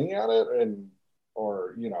make money at it,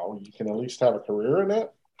 or you can at least have a career in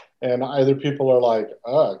it, and either people are like,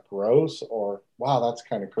 gross, or wow, that's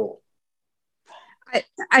kind of cool.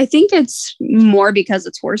 I think it's more because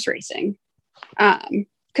it's horse racing.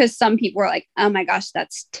 Because some people were like, oh my gosh,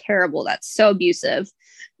 that's terrible. That's so abusive,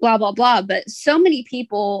 blah, blah, blah. But so many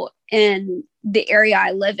people in the area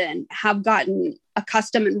I live in have gotten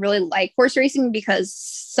accustomed and really like horse racing because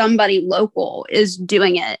somebody local is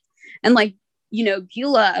doing it. And like, you know,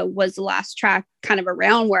 Beulah was the last track kind of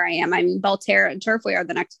around where I am. I mean, Belterra and Turfway are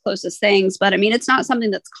the next closest things, but I mean, it's not something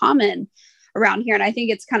that's common around here. And I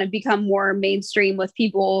think it's kind of become more mainstream with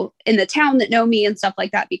people in the town that know me and stuff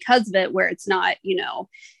like that because of it, where it's not, you know,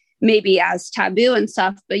 maybe as taboo and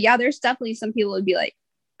stuff. But yeah, there's definitely some people would be like,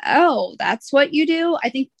 oh, that's what you do. I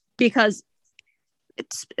think because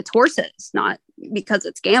it's horses, not because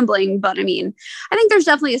it's gambling. But I mean, I think there's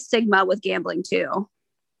definitely a stigma with gambling too.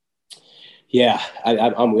 Yeah,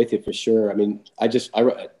 I'm with you for sure. I mean, I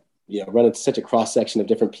run into such a cross section of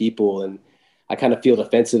different people, and I kind of feel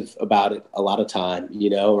defensive about it a lot of time, you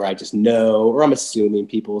know, or I just know, or I'm assuming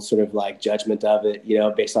people sort of like judgment of it, you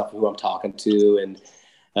know, based off of who I'm talking to.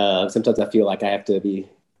 And sometimes I feel like I have to be,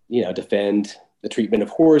 you know, defend the treatment of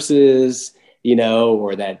horses, you know,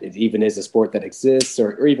 or that it even is a sport that exists,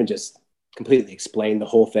 or even just completely explain the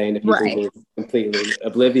whole thing to people who are completely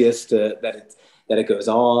oblivious to that it goes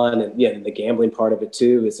on. And yeah, and the gambling part of it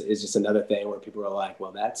too is just another thing where people are like,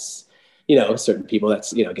 well, that's, you know, certain people,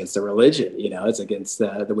 that's, you know, against their religion, you know, it's against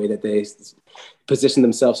the way that they position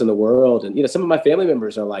themselves in the world. And, you know, some of my family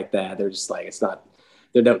members are like that. They're just like, it's not,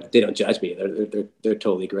 they don't judge me. They're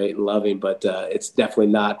totally great and loving, but it's definitely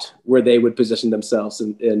not where they would position themselves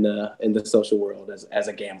in the social world as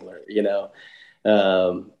a gambler, you know?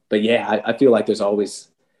 But yeah, I feel like there's always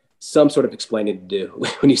some sort of explaining to do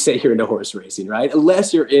when you say you're into horse racing, right?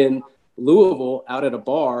 Unless you're in Louisville out at a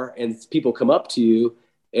bar and people come up to you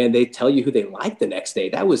and they tell you who they like the next day.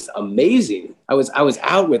 That was amazing. I was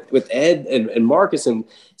out with Ed and Marcus, and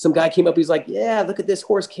some guy came up. He's like, "Yeah, look at this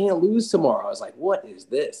horse can't lose tomorrow." I was like, "What is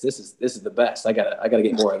this? This is the best. I gotta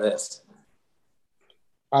get more of this."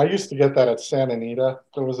 I used to get that at Santa Anita.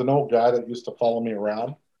 There was an old guy that used to follow me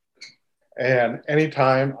around, and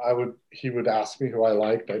anytime he would ask me who I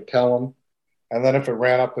liked, I'd tell him. And then if it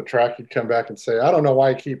ran up the track, he'd come back and say, "I don't know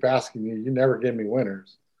why you keep asking me. You never give me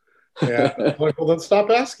winners." And I'm like, well, then stop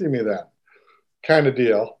asking me that kind of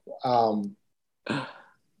deal. I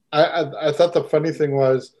thought the funny thing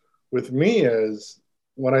was with me is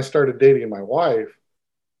when I started dating my wife,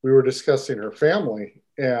 we were discussing her family,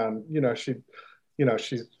 and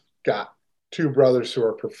she's got two brothers who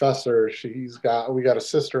are professors. We got a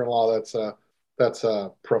sister-in-law that's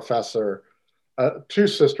a professor, two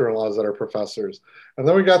sister-in-laws that are professors, and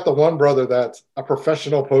then we got the one brother that's a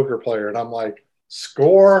professional poker player. And I'm like,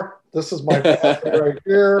 score. This is my right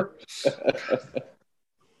here.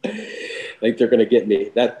 Like they're gonna get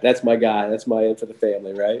me. That's my guy. That's my in for the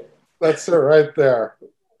family, right? That's it right there.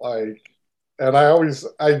 Like, and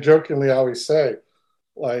I jokingly always say,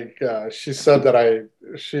 like, she said that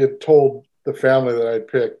she had told the family that I'd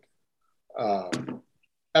picked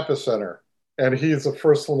Epicenter, and he's the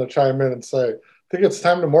first one to chime in and say, "I think it's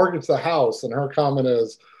time to mortgage the house." And her comment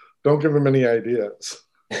is, "Don't give him any ideas."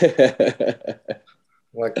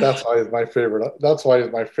 Like, that's why he's my favorite. That's why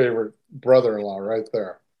he's my favorite brother-in-law right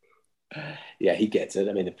there. Yeah, he gets it.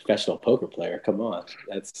 I mean, the professional poker player. Come on,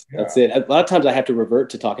 that's it. A lot of times I have to revert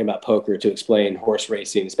to talking about poker to explain horse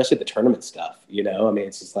racing, especially the tournament stuff. You know, I mean,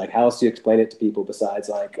 it's just like, how else do you explain it to people besides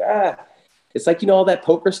like, it's like, you know, all that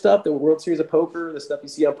poker stuff, the World Series of Poker, the stuff you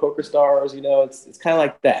see on Poker Stars. You know, it's kind of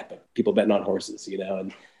like that, but people betting on horses. You know,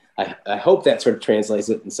 and I hope that sort of translates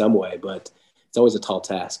it in some way, but it's always a tall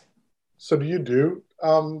task. So, do you do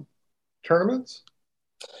tournaments?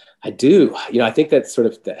 I do. You know, I think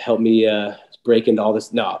that helped me break into all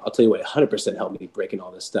this. No, I'll tell you what, 100% helped me break into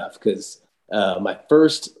all this stuff, because my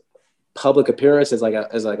first public appearance as like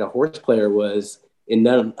a horse player was in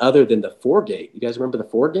none other than the Four Gate. You guys remember the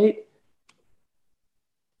Four Gate?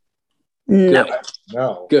 No.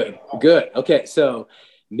 Good. No. Good. Okay, so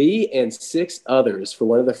me and 6 others for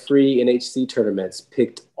one of the free NHC tournaments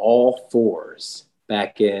picked all fours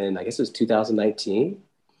back in, I guess it was 2019.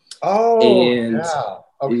 Oh, and yeah.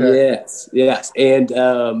 Okay. Yes. And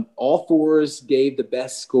all fours gave the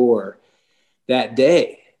best score that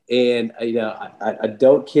day. And, you know, I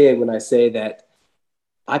don't kid when I say that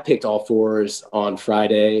I picked all fours on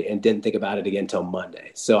Friday and didn't think about it again until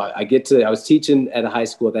Monday. So I was teaching at a high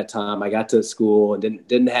school at that time. I got to school and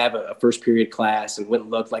didn't have a first period class, and went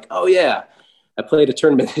and looked like, oh yeah, I played a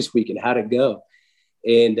tournament this weekend. How'd it go?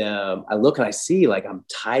 And I look and I see like I'm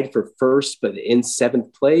tied for first, but in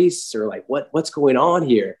 7th place, or like what's going on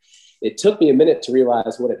here? It took me a minute to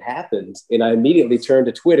realize what had happened. And I immediately turned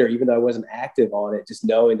to Twitter, even though I wasn't active on it, just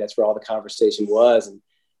knowing that's where all the conversation was. And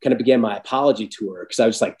kind of began my apology tour because I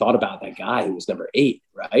just like thought about that guy who was number 8,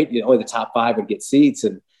 right? Only the top 5 would get seats,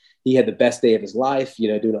 and he had the best day of his life,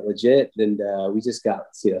 doing it legit. And we just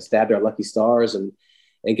got, stabbed our lucky stars and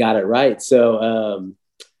got it right. So,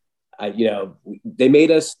 they made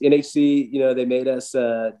us, NHC, they made us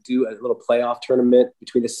do a little playoff tournament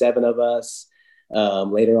between the 7 of us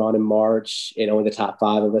later on in March, and only the top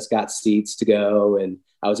 5 of us got seats to go. And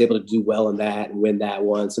I was able to do well in that and win that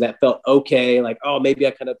one. So that felt okay. Like, oh, maybe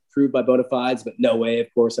I kind of proved my bona fides, but no way.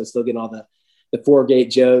 Of course, I'm still getting all the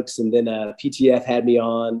 4-gate jokes. And then PTF had me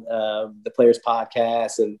on the Players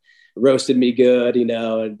Podcast and roasted me good,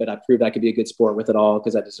 but I proved I could be a good sport with it all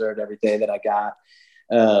because I deserved everything that I got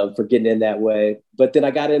for getting in that way. But then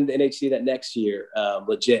I got into NHC that next year,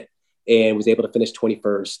 legit, and was able to finish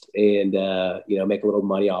 21st and, make a little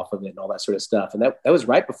money off of it and all that sort of stuff. And that was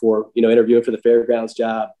right before, interviewing for the Fairgrounds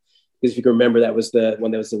job, because if you can remember, that was the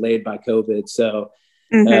one that was delayed by COVID. So,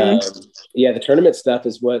 the tournament stuff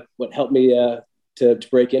is what helped me to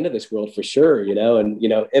break into this world for sure, and,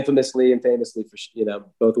 infamously and famously for,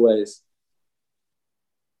 both ways.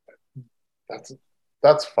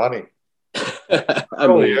 That's funny. It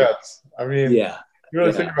really is. I mean, you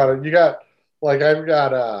really think about it. You got, like,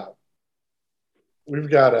 we've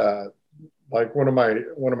got like one of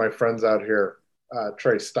my friends out here,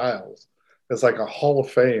 Trey Styles, is like a Hall of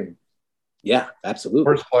Fame. Yeah, absolutely.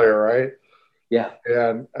 First player, right? Yeah.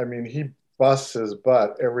 And I mean, he busts his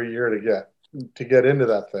butt every year to get into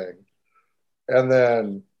that thing. And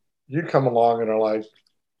then you come along and are like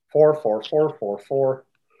 4, 4, 4, 4, 4.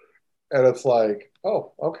 And it's like,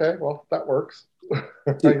 oh, okay, well, that works.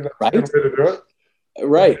 Dude, right? That's a good way to do it.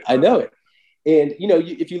 Right. I know it. And,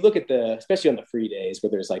 if you look at especially on the free days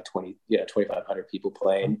where there's like 2,500 people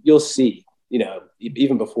playing, you'll see,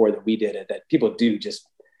 even before that we did it, that people do just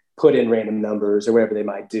put in random numbers or whatever they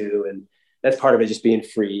might do. And that's part of it, just being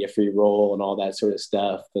free, a free roll and all that sort of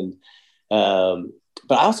stuff. And,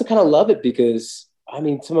 but I also kind of love it because, I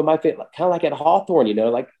mean, some of my favorite, kind of like at Hawthorne,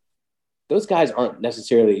 like those guys aren't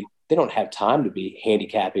necessarily, they don't have time to be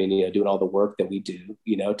handicapping, doing all the work that we do,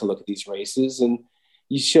 to look at these races. And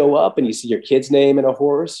you show up and you see your kid's name in a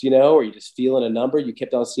horse, or you just feeling a number. You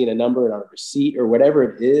kept on seeing a number on a receipt or whatever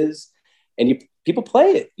it is, and people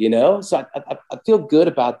play it, So I feel good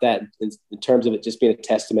about that in terms of it just being a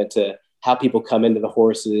testament to how people come into the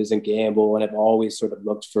horses and gamble, and have always sort of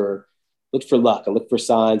looked for luck and looked for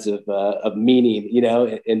signs of meaning,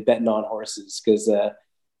 in betting on horses, because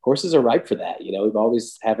horses are ripe for that. We've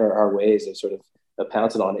always have our ways of sort of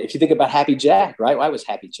pouncing on it. If you think about Happy Jack, right? Why was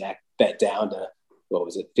Happy Jack bet down to, what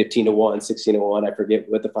was it, 15-1, 16-1? I forget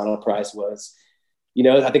what the final price was.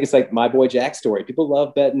 I think it's like My Boy Jack's story. People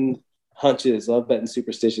love betting hunches, love betting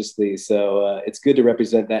superstitiously. So it's good to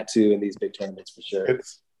represent that too in these big tournaments for sure.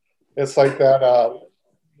 It's like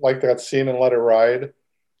that scene in Let It Ride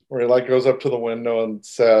where he like goes up to the window and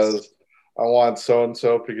says, I want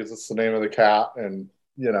so-and-so because it's the name of the cat. And,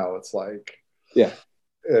 it's like,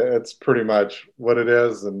 it's pretty much what it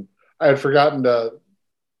is. And I had forgotten to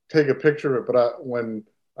take a picture of it, but when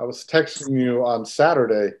I was texting you on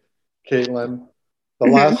Saturday, Caitlin, the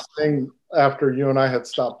last thing after you and I had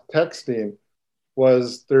stopped texting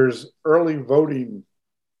was there's early voting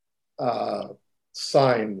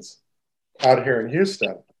signs out here in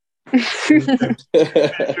Houston. So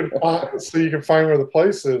you can find where the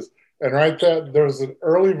place is. And right there was an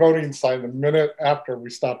early voting sign the minute after we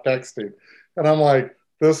stopped texting. And I'm like,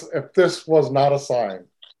 if this was not a sign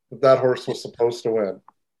that horse was supposed to win.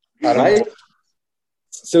 I don't know.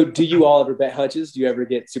 So do you all ever bet hunches? Do you ever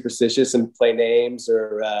get superstitious and play names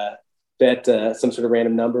or bet some sort of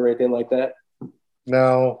random number or anything like that?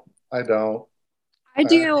 No, I don't. I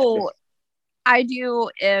do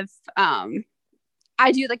if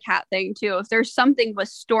I do the cat thing too. If there's something with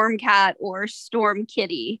Storm Cat or Storm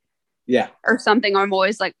Kitty, or something, I'm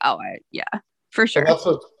always like, for sure.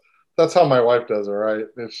 That's how my wife does it, right?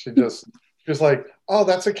 She's like, oh,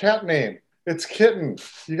 that's a cat name. It's Kitten.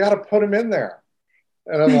 You got to put him in there.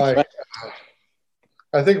 And I'm like,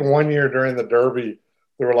 I think one year during the Derby,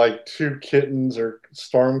 there were like 2 kittens or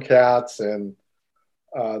Storm Cats, and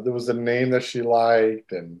there was a name that she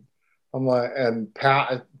liked, and I'm like, and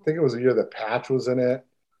Pat, I think it was a year that Patch was in it,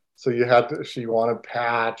 so she wanted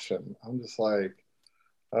Patch, and I'm just like,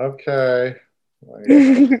 okay.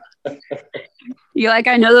 You're like,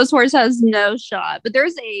 I know this horse has no shot, but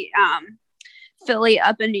there's a filly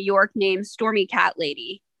up in New York named Stormy Cat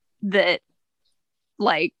Lady that,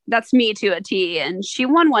 like, that's me to a T, and she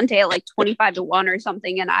won one day at like 25-1 or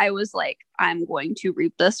something, and I was like, I'm going to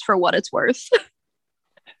reap this for what it's worth.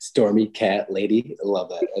 Stormy Cat Lady, I love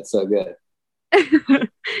that. That's so good.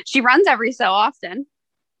 She runs every so often.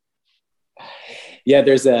 Yeah,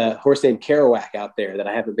 there's a horse named Kerouac out there that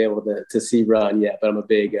I haven't been able to see run yet, but I'm a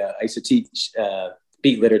big, I used to teach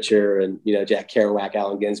beat literature and, Jack Kerouac,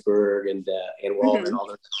 Allen Ginsberg, and Anne Waldman, all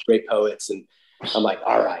those great poets. And I'm like,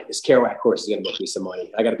 all right, this Kerouac horse is going to make me some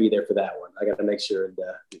money. I got to be there for that one. I got to make sure and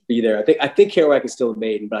be there. I think Kerouac is still a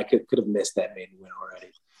maiden, but I could have missed that maiden win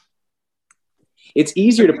already. It's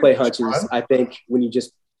easier to play hunches, I think, when you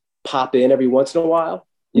just pop in every once in a while.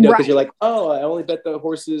 Because you're like, oh, I only bet the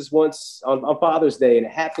horses once on Father's Day, and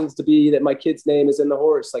it happens to be that my kid's name is in the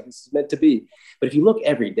horse, like this is meant to be. But if you look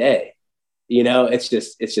every day, it's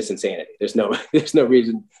just insanity. There's no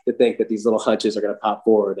reason to think that these little hunches are going to pop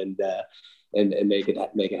forward and make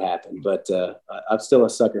it happen. But I'm still a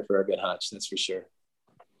sucker for a good hunch, that's for sure.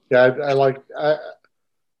 Yeah,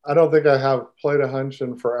 I don't think I have played a hunch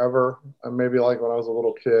in forever. Maybe like when I was a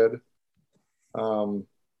little kid,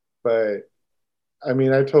 but. I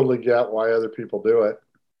mean, I totally get why other people do it.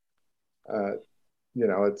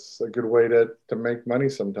 It's a good way to make money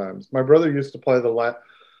sometimes. My brother used to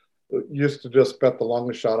used to just bet the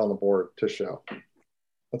longest shot on the board to show.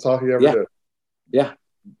 That's all he ever did. Yeah.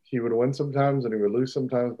 He would win sometimes and he would lose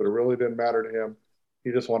sometimes, but it really didn't matter to him.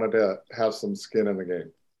 He just wanted to have some skin in the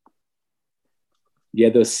game. Yeah,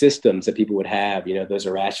 those systems that people would have, those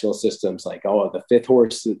irrational systems like, oh, the fifth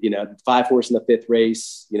horse, 5 horse in the fifth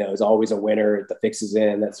race, is always a winner. The fix is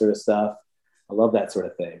in, that sort of stuff. I love that sort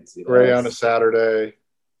of things. Gray on a Saturday,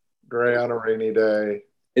 gray on a rainy day.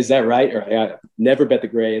 Is that right? Or I never bet the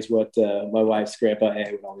gray is what my wife's grandpa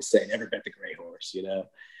Ed would always say. Never bet the gray horse,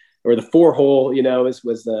 Or the 4-hole,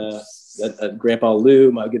 was Grandpa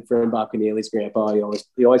Lou, my good friend Bob Keneally's grandpa. He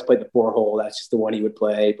always played the 4-hole. That's just the one he would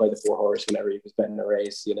play. He played the 4 horse whenever he was betting a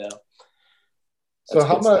race, So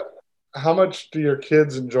how much do your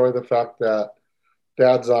kids enjoy the fact that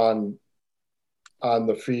Dad's on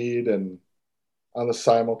the feed and on the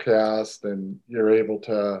simulcast, and you're able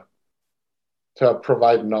to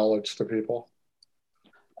provide knowledge to people?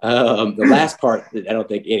 The last part, I don't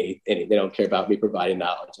think any they don't care about me providing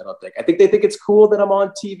knowledge. I think they think it's cool that I'm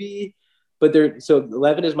on TV, but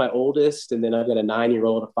 11 is my oldest, and then I've got a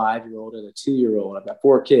 9-year-old, a 5-year-old, and a 2-year-old. I've got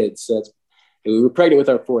 4 kids. So we were pregnant with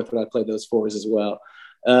our 4th when I played those 4s as well.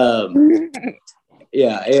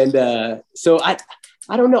 Yeah. And so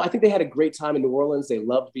I don't know. I think they had a great time in New Orleans. They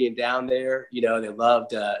loved being down there. They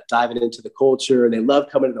loved diving into the culture, and they loved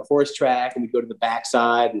coming to the horse track, and we go to the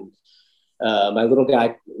backside. And my little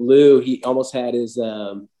guy, Lou, he almost had his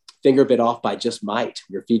finger bit off by just might.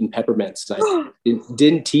 We were feeding peppermints. I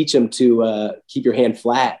didn't teach him to keep your hand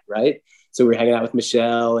flat, right? So we were hanging out with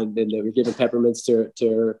Michelle, and then they were giving peppermints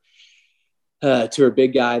to her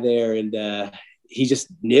big guy there. And he just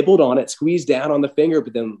nibbled on it, squeezed down on the finger,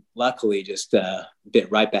 but then luckily just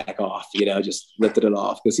bit right back off, just lifted it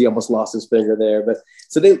off because he almost lost his finger there. But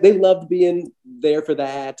so they loved being there for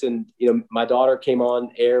that. And, my daughter came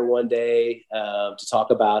on air one day to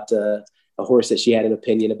talk about a horse that she had an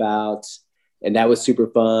opinion about. And that was super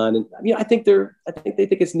fun. And, I think they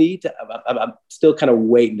think it's neat. I'm still kind of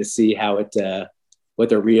waiting to see how what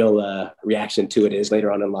their real reaction to it is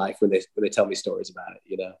later on in life when they tell me stories about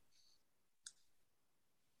it,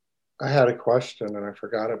 I had a question and I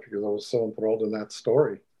forgot it because I was so enthralled in that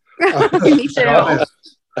story. Me too. I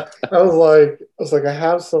was like, I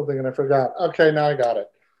have something and I forgot. Okay, now I got it.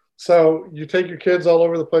 So you take your kids all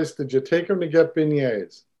over the place. Did you take them to get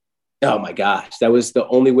beignets? Oh my gosh, that was the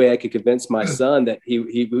only way I could convince my son that he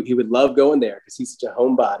would love going there because he's such a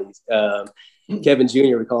homebody. Kevin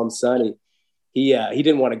Jr., we call him Sonny. He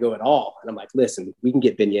didn't want to go at all, and I'm like, listen, we can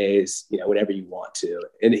get beignets, whenever you want to.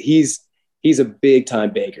 And he's a big time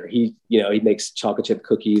baker. He makes chocolate chip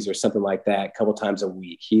cookies or something like that a couple times a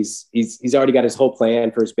week. He's already got his whole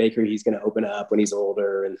plan for his bakery he's going to open up when he's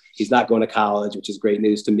older, and he's not going to college, which is great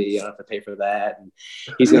news to me. I don't have to pay for that. And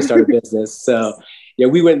he's going to start a business. So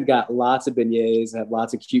we went and got lots of beignets and have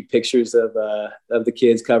lots of cute pictures of the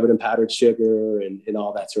kids covered in powdered sugar and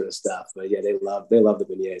all that sort of stuff. But yeah, they love the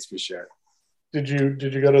beignets for sure. Did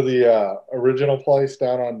you go to the original place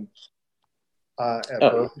down on at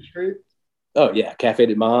Berkeley Street? Oh yeah, Cafe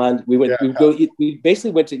du Monde. We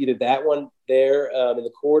basically went to either that one there in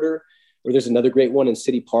the quarter, or there's another great one in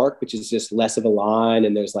City Park, which is just less of a line,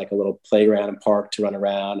 and there's like a little playground and park to run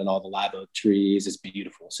around, and all the live oak trees. It's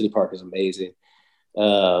beautiful. City Park is amazing.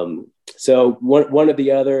 So one or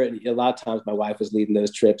the other, and a lot of times my wife was leading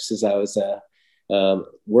those trips as I was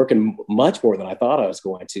working much more than I thought I was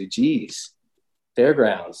going to. Geez,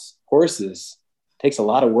 fairgrounds, horses, takes a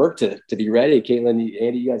lot of work to be ready. Caitlin,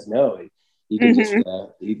 Andy, you guys know. You can just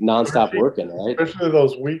nonstop working, right? Especially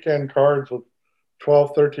those weekend cards with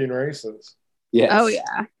 12, 13 races. Yes. Oh,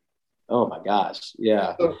 yeah. Oh my gosh.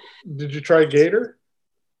 Yeah. So, did you try gator?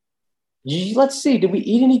 Let's see. Did we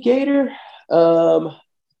eat any gator? I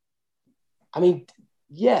mean,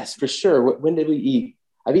 yes, for sure. When did we eat?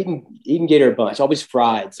 I've eaten gator a bunch, always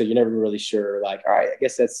fried, so you're never really sure. Like, all right, I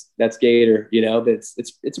guess that's gator, but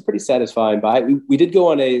it's a pretty satisfying bite. We did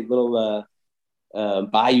go on a little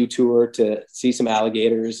bayou tour to see some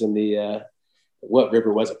alligators in the what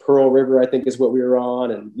river was it? Pearl River, I think, is what we were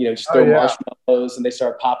on, and just throw marshmallows, and they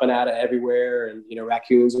start popping out of everywhere, and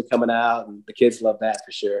raccoons are coming out, and the kids love that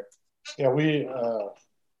for sure. Yeah, we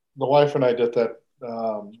the wife and I did that.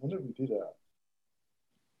 When did we do that?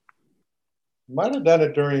 Might have done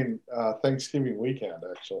it during Thanksgiving weekend,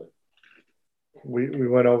 actually. We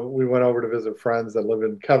went over to visit friends that live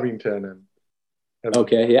in Covington and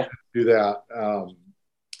okay, yeah, do that.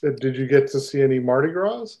 Did you get to see any Mardi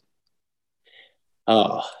Gras?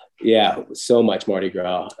 Oh yeah, so much Mardi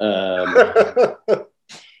Gras. I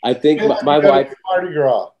think my wife Mardi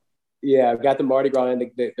Gras. Yeah, I've got the Mardi Gras and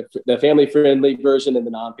the family friendly version and the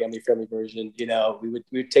non-family friendly version. We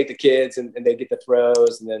would take the kids and they get the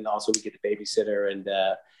throws, and then also we get the babysitter, and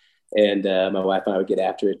my wife and I would get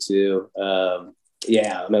after it too.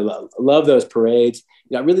 Yeah, I love those parades.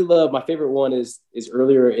 I really love, my favorite one is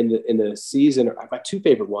earlier in the season. I've got two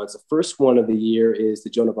favorite ones. The first one of the year is the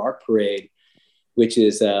Joan of Arc parade, which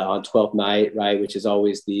is on 12th night, right? Which is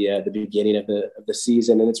always the beginning of the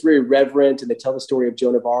season. And it's very reverent. And they tell the story of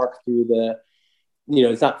Joan of Arc through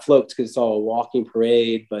it's not floats because it's all a walking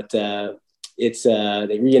parade, but they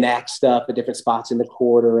reenact stuff at different spots in the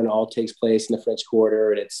quarter, and all takes place in the French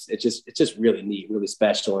Quarter. And it's just really neat, really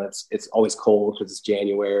special. And it's always cold because it's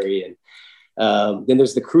January. And then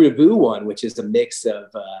there's the Crew de Vue one, which is a mix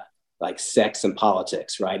of like sex and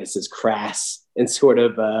politics, right? It's as crass and sort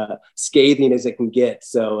of scathing as it can get.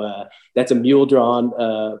 So that's a mule-drawn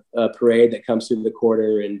parade that comes through the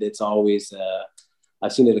quarter, and it's always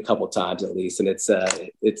I've seen it a couple of times at least, and it's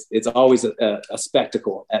always a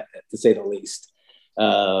spectacle to say the least.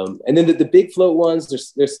 And then the big float ones,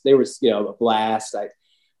 there was a blast.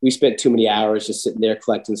 We spent too many hours just sitting there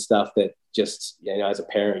collecting stuff that just as a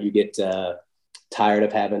parent you get tired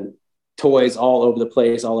of having toys all over the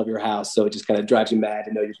place, all over your house. So it just kind of drives you mad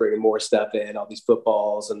to know you're bringing more stuff in, all these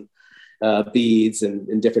footballs and beads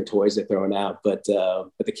and different toys they're throwing out. But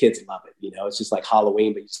the kids love it. It's just like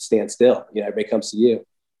Halloween, but you just stand still. Everybody comes to you.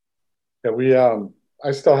 Yeah,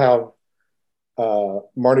 I still have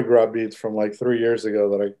Mardi Gras beads from like 3 years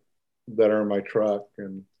ago that are in my truck.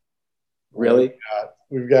 And really,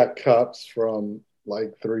 we've got cups from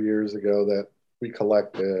like 3 years ago that we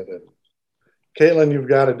collected. And Caitlin, you've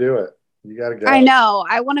got to do it. You got to go. I know.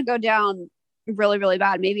 I want to go down really, really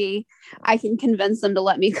bad. Maybe I can convince them to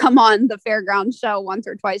let me come on the fairground show once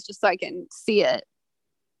or twice just so I can see it.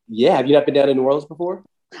 Yeah. Have you not been down in New Orleans before?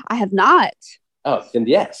 I have not. Oh, then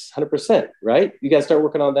yes, 100%. Right. You got to start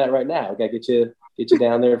working on that right now. Got to get you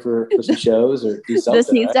down there for some shows or do something.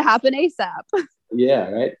 This needs to happen ASAP.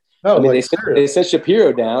 Yeah. Right. No, they sent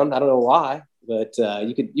Shapiro down. I don't know why, but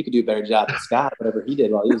you could do a better job than Scott, whatever he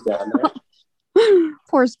did while he was down there.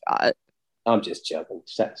 Poor Scott. I'm just joking.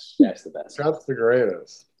 That's the best. Scott's the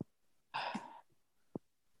greatest.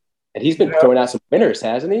 And he's been throwing out some winners,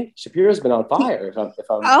 hasn't he? Shapiro's been on fire.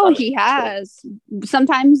 He has.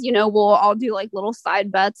 Sometimes, we'll all do like little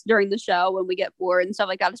side bets during the show when we get bored and stuff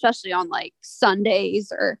like that, especially on like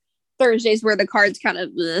Sundays or Thursdays where the cards kind of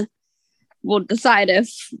we'll decide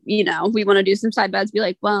if, we want to do some side bets, be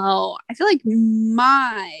like, well, I feel like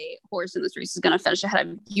my horse in this race is going to finish ahead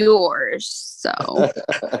of yours. So...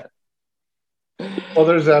 Well,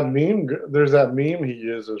 there's that meme he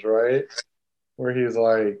uses, right? Where he's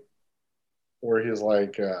like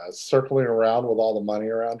circling around with all the money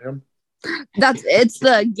around him. It's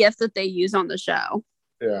the gift that they use on the show.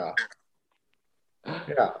 Yeah.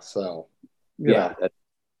 So yeah,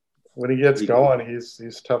 when he gets going,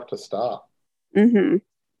 he's tough to stop. Mm-hmm.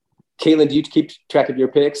 Caitlin, do you keep track of your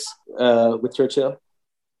picks with Churchill?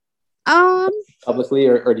 Publicly,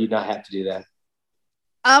 or do you not have to do that?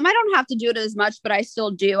 I don't have to do it as much, but I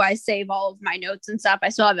still do. I save all of my notes and stuff. I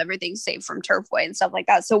still have everything saved from Turfway and stuff like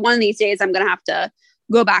that. So one of these days I'm going to have to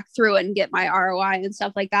go back through and get my ROI and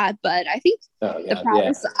stuff like that. But I think the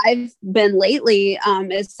promise I've been lately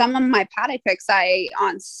is some of my paddock picks.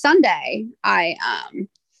 On Sunday, I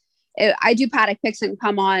do paddock picks and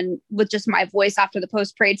come on with just my voice after the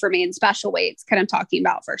post parade for me in special weights, kind of talking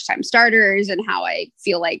about first time starters and how I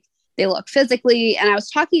feel like they look physically. And I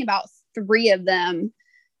was talking about 3 of them.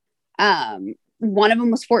 One of them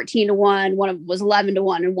was 14-1, one of them was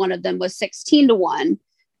 11-1, and one of them was 16-1.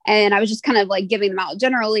 And I was just kind of like giving them out.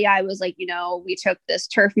 Generally, I was like, we took this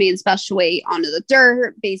turf main special weight onto the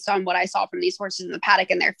dirt based on what I saw from these horses in the paddock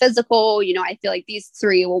and their physical. I feel like these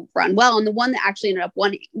three will run well. And the one that actually ended up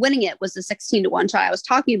winning it was the 16-1 shot I was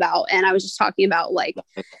talking about. And I was just talking about like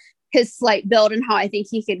his slight build and how I think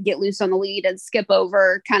he could get loose on the lead and skip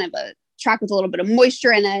over kind of a track with a little bit of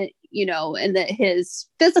moisture in it, and that his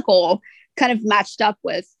physical kind of matched up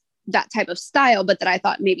with that type of style, but that I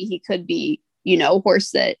thought maybe he could be, a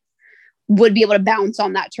horse that would be able to bounce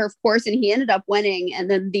on that turf course. And he ended up winning. And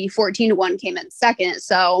then the 14-1 came in second.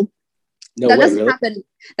 So doesn't happen.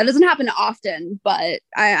 That doesn't happen often, but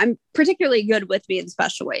I'm particularly good with being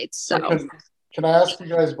special weights. So can I ask you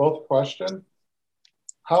guys both a question?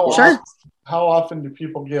 How often do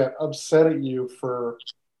people get upset at you for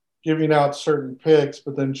giving out certain picks,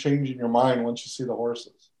 but then changing your mind once you see the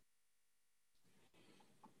horses?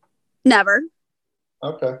 Never.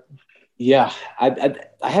 Okay. Yeah, I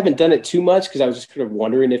haven't done it too much because I was just kind of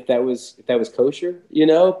wondering if that was kosher,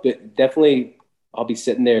 But definitely, I'll be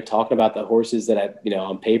sitting there talking about the horses that I,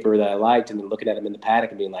 on paper that I liked, and then looking at them in the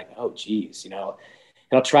paddock and being like, oh, geez, And I'll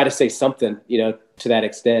try to say something, to that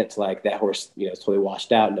extent, like that horse, is totally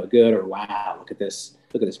washed out, no good, or wow, look at this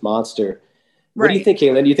monster. What do you think,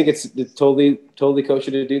 Caitlin? Do you think it's totally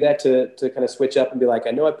kosher to do that, to kind of switch up and be like,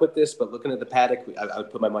 I know I put this, but looking at the paddock, I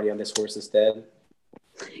would put my money on this horse instead?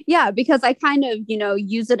 Yeah, because I kind of,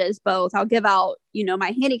 use it as both. I'll give out,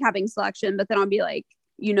 my handicapping selection, but then I'll be like,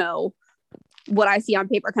 what I see on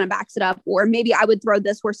paper kind of backs it up. Or maybe I would throw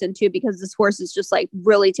this horse in too, because this horse is just like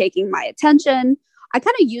really taking my attention. I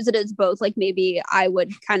kind of use it as both. Like maybe I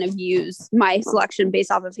would kind of use my selection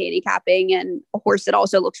based off of handicapping and a horse that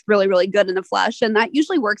also looks really, really good in the flesh. And that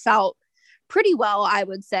usually works out pretty well, I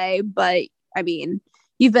would say. But I mean,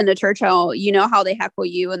 you've been to Churchill, you know how they heckle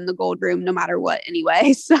you in the gold room, no matter what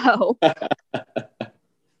anyway. So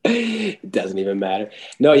it doesn't even matter.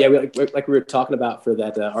 No, yeah. Like we were talking about for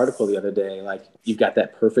that article the other day, like you've got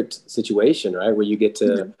that perfect situation, right? Where you get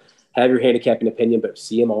to have your handicapping opinion, but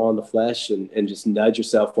see them all in the flesh and just nudge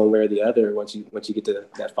yourself one way or the other once you get to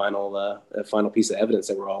that final piece of evidence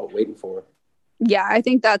that we're all waiting for. Yeah, I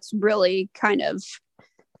think that's really kind of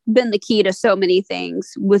been the key to so many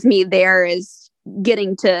things with me there is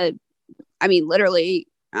getting to, literally,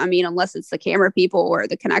 unless it's the camera people or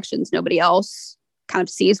the connections, nobody else kind of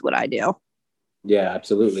sees what I do. Yeah,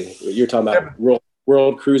 absolutely. You're talking about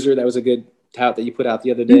World Cruiser. That was a good tout that you put out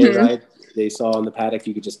the other day, right? They saw in the paddock,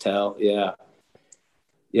 you could just tell. Yeah.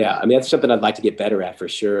 That's something I'd like to get better at for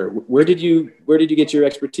sure. Where did you get your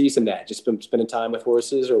expertise in that? Just spending time with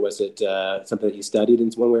horses, or was it something that you studied in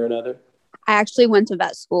one way or another? I actually went to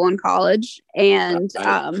vet school in college, and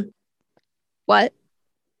what?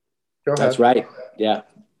 Go ahead. That's right. Yeah.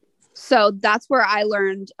 So that's where I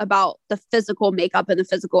learned about the physical makeup and the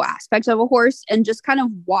physical aspect of a horse, and just kind of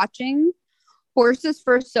watching horses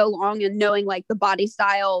for so long and knowing like the body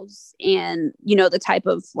styles and, the type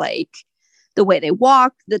of like the way they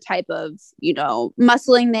walk, the type of,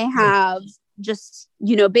 muscling they have, just,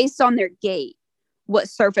 based on their gait, what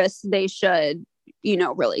surface they should,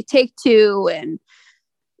 really take to. And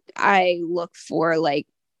I look for like,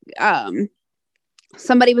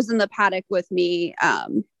 somebody was in the paddock with me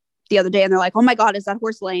the other day and they're like, oh my God, is that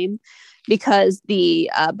horse lame? Because the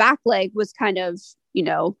back leg was kind of,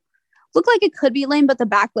 looked like it could be lame, but the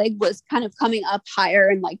back leg was kind of coming up higher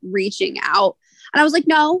and like reaching out. And I was like,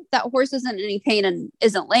 no, that horse isn't in any pain and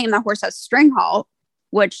isn't lame. That horse has string halt,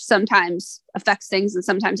 which sometimes affects things and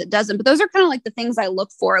sometimes it doesn't. But those are kind of like the things I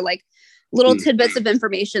look for, like little tidbits of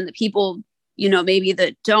information that people, maybe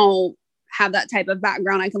that don't have that type of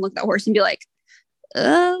background. I can look at that horse and be like,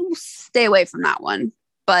 oh, stay away from that one.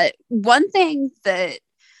 But one thing that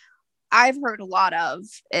I've heard a lot of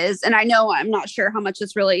is, and I know I'm not sure how much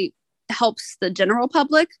this really helps the general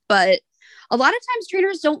public, but a lot of times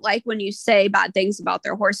trainers don't like when you say bad things about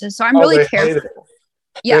their horses. So I'm really careful.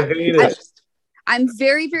 Yeah. I'm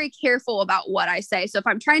very, very careful about what I say. So if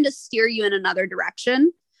I'm trying to steer you in another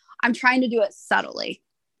direction, I'm trying to do it subtly.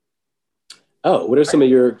 Oh, what are some of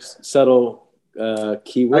your subtle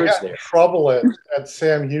keywords I got there? In trouble at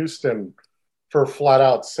Sam Houston for flat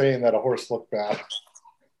out saying that a horse looked bad.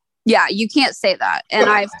 Yeah, you can't say that. And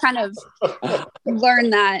I've kind of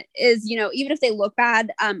learned that is, even if they look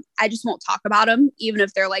bad, I just won't talk about them. Even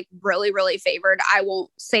if they're like really, really favored, I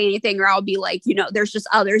won't say anything, or I'll be like, there's just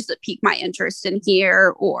others that pique my interest in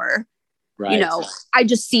here, or, I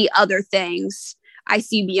just see other things. I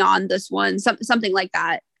see beyond this one, something like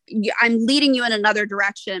that. I'm leading you in another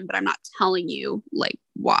direction, but I'm not telling you like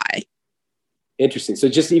why. Interesting. So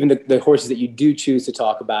just even the horses that you do choose to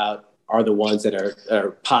talk about are the ones that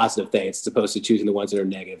are positive things as opposed to choosing the ones that are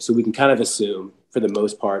negative. So we can kind of assume for the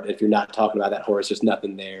most part, if you're not talking about that horse, there's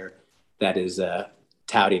nothing there that is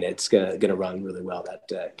touting it's gonna run really well that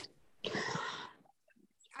day.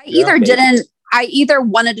 I either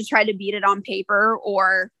wanted to try to beat it on paper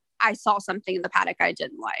or I saw something in the paddock I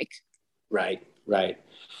didn't like. Right.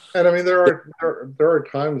 And I mean, there are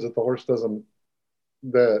times that the horse doesn't,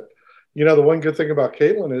 that, you know, the one good thing about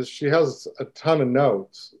Caitlin is she has a ton of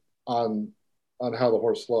notes on how the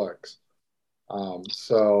horse looks.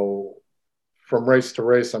 So from race to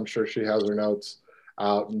race, I'm sure she has her notes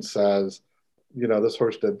out and says, you know, this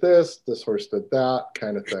horse did this horse did that,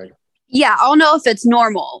 kind of thing. Yeah, I'll know if it's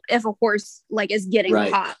normal if a horse like is getting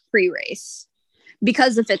hot pre-race.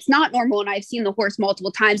 Because if it's not normal and I've seen the horse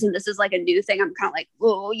multiple times and this is like a new thing, I'm kind of like,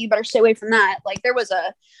 oh, you better stay away from that. Like there was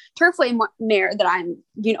a Turfway mare that I'm,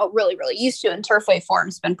 you know, really, really used to, and Turfway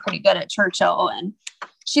form's been pretty good at Churchill. And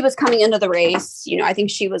she was coming into the race, you know, I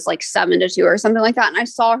think she was like 7-2 or something like that. And I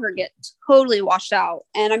saw her get totally washed out.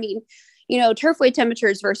 And I mean, you know, Turfway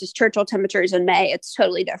temperatures versus Churchill temperatures in May, it's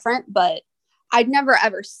totally different, but I'd never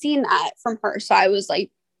ever seen that from her. So I was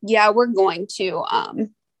like, yeah, we're going to,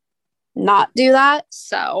 not do that.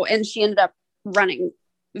 So, and she ended up running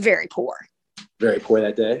very poor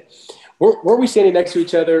that day. Were we standing next to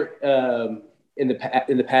each other in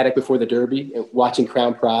the paddock before the Derby and watching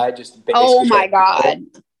Crown Pride? Oh my God.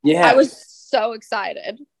 Yeah. I was so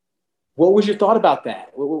excited. What was your thought about that?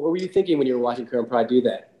 What were you thinking when you were watching Crown Pride do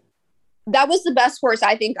that? That was the best horse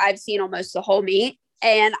I think I've seen almost the whole meet.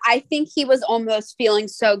 And I think he was almost feeling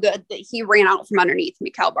so good that he ran out from underneath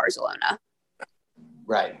Mikel Barcelona.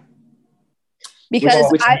 Right.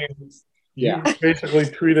 Because you basically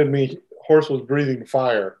tweeted me, horse was breathing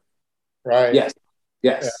fire, right? Yes.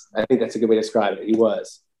 Yeah. I think that's a good way to describe it. He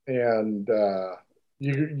was. And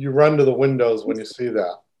you run to the windows when you see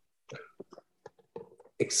that.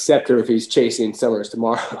 Except for if he's chasing Summers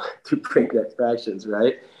tomorrow to breakneck fractions,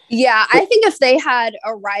 right? Yeah, I think if they had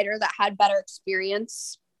a rider that had better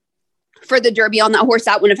experience for the Derby on that horse,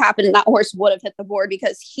 that wouldn't have happened. And that horse would have hit the board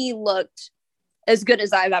because he looked as good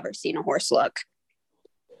as I've ever seen a horse look.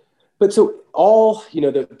 But so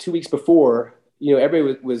the 2 weeks before, you know,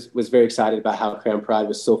 everybody was very excited about how Crown Pride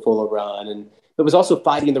was so full of run, and it was also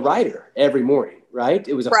fighting the rider every morning, right?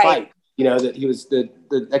 It was a fight, you know, that he was the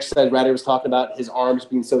exercise rider was talking about his arms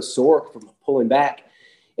being so sore from pulling back.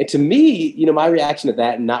 And to me, you know, my reaction to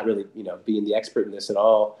that, and not really, you know, being the expert in this at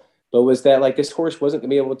all, but was that like this horse wasn't going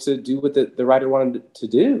to be able to do what the rider wanted to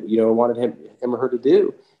do, you know, wanted him or her to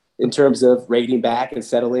do, in terms of rating back and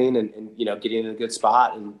settling and you know, getting in a good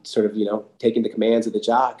spot and sort of, you know, taking the commands of the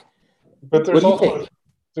jock. But there's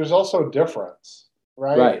also a difference,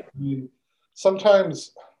 right? Right. I mean,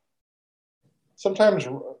 sometimes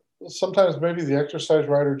maybe the exercise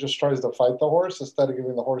rider just tries to fight the horse instead of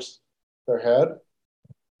giving the horse their head,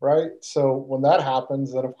 right? So when that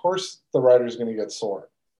happens, then of course the rider's going to get sore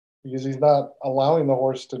because he's not allowing the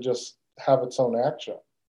horse to just have its own action,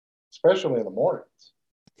 especially in the mornings.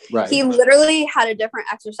 Right. He literally had a different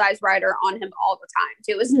exercise rider on him all the time.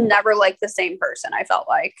 It was never like the same person, I felt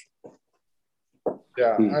like.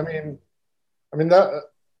 Yeah. I mean that,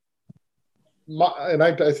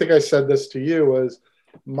 I think I said this to you, was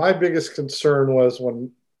my biggest concern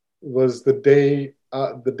was the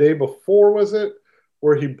day before, was it,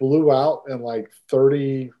 where he blew out in like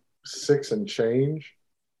 36 and change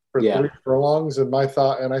for 3 furlongs. And my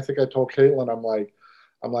thought, and I think I told Caitlin, I'm like,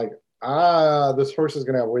 this horse is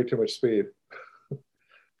going to have way too much speed.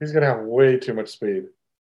 He's going to have way too much speed.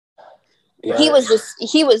 Right?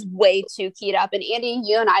 He was way too keyed up. And Andy,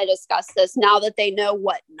 you and I discussed this. Now that they know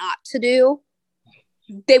what not to do,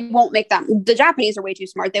 they won't make that. The Japanese are way too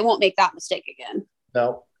smart. They won't make that mistake again.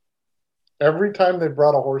 No. Every time they've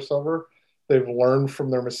brought a horse over, they've learned from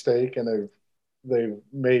their mistake and they've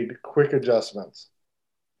made quick adjustments.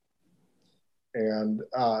 And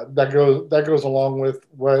that goes along with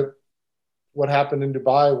what happened in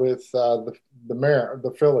Dubai with the mare,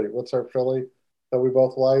 the filly. What's our filly that we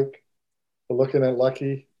both like? We're looking at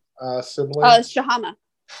Lucky sibling. Shahama.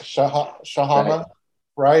 Shahama,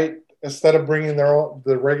 right? Instead of bringing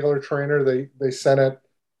the regular trainer, they sent it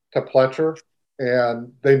to Pletcher,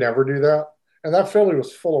 and they never do that. And that filly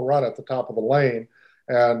was full of run at the top of the lane,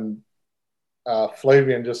 and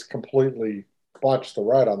Flavien just completely botched the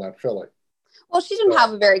ride on that filly. Well, she didn't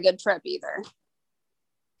have a very good trip either.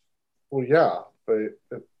 Well, yeah, but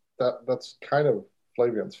that's kind of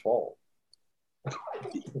Flavian's fault.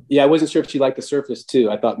 Yeah, I wasn't sure if she liked the surface too.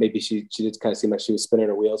 I thought maybe she did kind of seem like she was spinning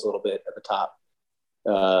her wheels a little bit at the top.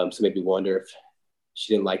 So maybe wonder if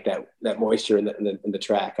she didn't like that moisture in the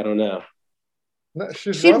track. I don't know. No,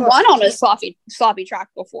 she's won on a sloppy track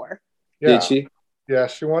before. Yeah. Did she? Yeah,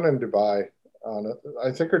 she won in Dubai.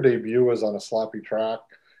 I think her debut was on a sloppy track,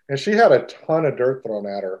 and she had a ton of dirt thrown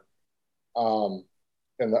at her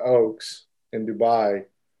in the Oaks in Dubai,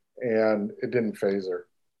 and it didn't phase her.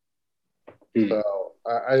 So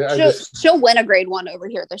she'll win a grade 1 over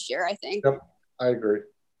here this year, I think. Yep, I agree.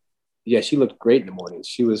 Yeah, she looked great in the mornings.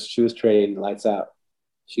 She was trained lights out.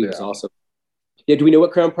 She was awesome. Yeah, do we know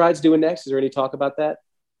what Crown Pride's doing next? Is there any talk about that?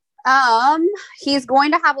 He's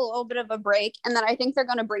going to have a little bit of a break, and then I think they're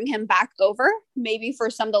going to bring him back over, maybe for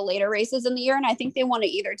some of the later races in the year. And I think they want to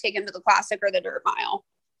either take him to the Classic or the Dirt Mile.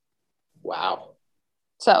 Wow.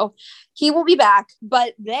 So he will be back,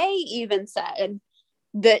 but they even said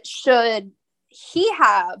that should he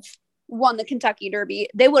have won the Kentucky Derby,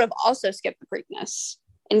 they would have also skipped the Preakness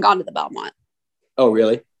and gone to the Belmont. Oh,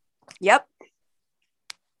 really? Yep.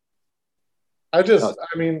 We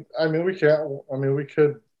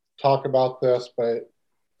could talk about this, but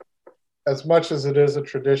as much as it is a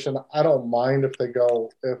tradition, I don't mind if they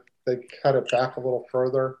cut it back a little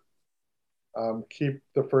further. Keep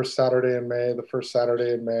the first Saturday in May,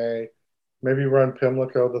 maybe run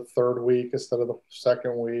Pimlico the third week instead of the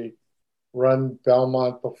second week, run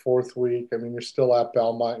Belmont the fourth week. I mean, you're still at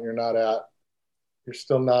Belmont. You're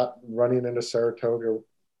still not running into Saratoga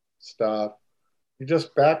stuff. You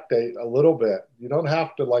just backdate a little bit. You don't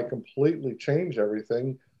have to completely change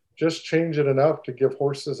everything. Just change it enough to give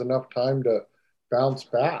horses enough time to bounce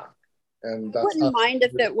back. And I wouldn't mind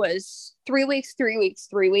if it was 3 weeks, 3 weeks,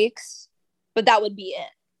 3 weeks, but that would be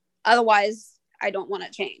it. Otherwise, I don't want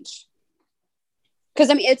to change.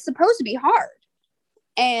 Because, it's supposed to be hard.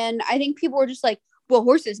 And I think people were just like, well,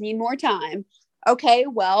 horses need more time. Okay,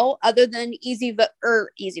 well, other than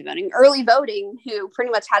early voting, who pretty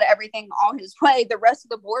much had everything all his way, the rest of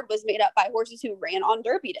the board was made up by horses who ran on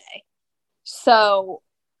Derby Day. So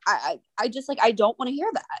I just I don't want to hear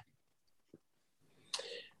that.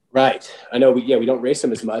 Right. I know we don't race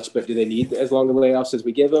them as much, but do they need as long of layoffs as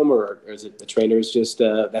we give them, or is it the trainers just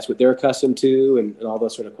that's what they're accustomed to, and all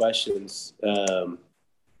those sort of questions? I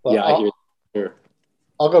hear.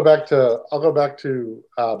 I'll go back to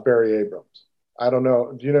Barry Abrams. I don't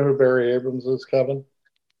know. Do you know who Barry Abrams is, Kevin?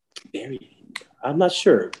 Barry, I'm not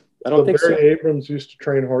sure. I don't think Barry so. Abrams used to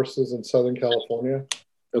train horses in Southern California.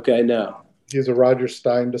 Okay, no. He's a Roger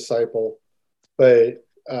Stein disciple. But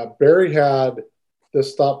Barry had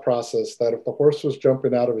this thought process that if the horse was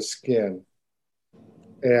jumping out of his skin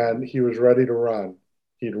and he was ready to run,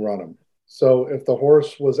 he'd run him. So if the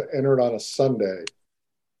horse was entered on a Sunday,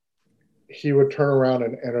 he would turn around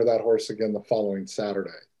and enter that horse again the following Saturday.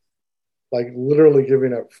 Literally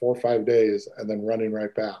giving it 4 or 5 days and then running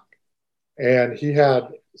right back. And he had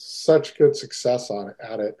such good success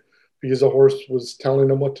at it because the horse was telling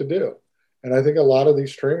him what to do. And I think a lot of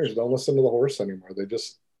these trainers don't listen to the horse anymore. They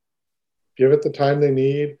just give it the time they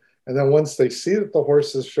need. And then once they see that the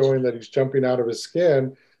horse is showing that he's jumping out of his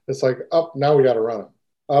skin, it's now we got to run him.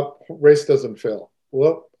 Race doesn't fill.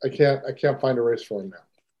 Well, I can't find a race for him now.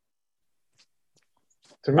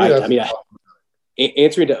 To me, that's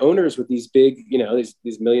answering to owners with these big,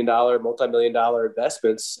 these multi-million-dollar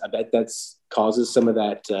investments, I bet that's causes some of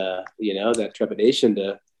that, that trepidation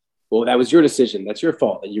to, well, that was your decision. That's your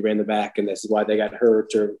fault that you ran the back, and this is why they got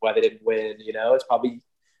hurt or why they didn't win. It's probably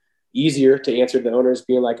easier to answer the owners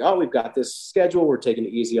being like, oh, we've got this schedule. We're taking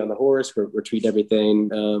it easy on the horse. We're treating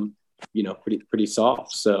everything, pretty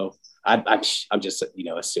soft. So I'm just,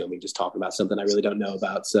 assuming, just talking about something I really don't know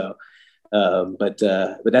about. So, but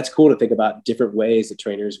that's cool to think about different ways that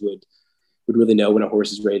trainers would really know when a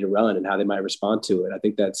horse is ready to run and how they might respond to it. I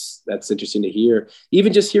think that's interesting to hear.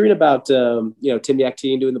 Even just hearing about, Tim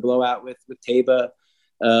Yakteen doing the blowout with Taba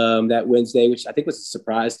that Wednesday, which I think was a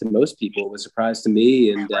surprise to most people. It was a surprise to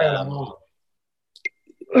me. And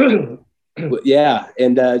yeah.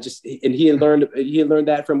 And he had learned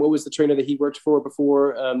that from, what was the trainer that he worked for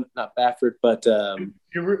before? Not Baffert, but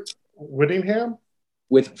Whittingham?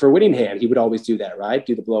 For Whittingham, he would always do that, right?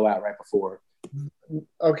 Do the blowout right before.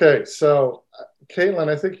 Okay, so Caitlin,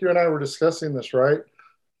 I think you and I were discussing this, right?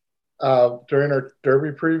 During our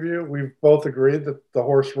Derby preview, we both agreed that the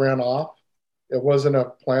horse ran off. It wasn't a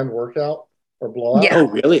planned workout or blowout. Yeah. Oh,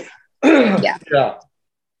 really? Yeah.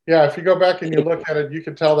 Yeah, if you go back and you look at it, you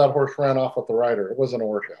can tell that horse ran off with the rider. It wasn't a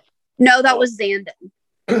workout. No, that was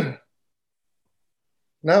Zandon.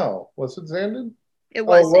 No, was it Zandon? It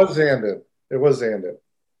was. Oh, it was Zandon.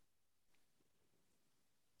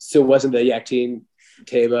 So it wasn't the Yakteen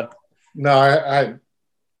Taba? No,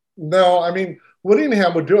 I mean,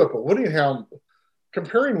 Whittingham would do it, but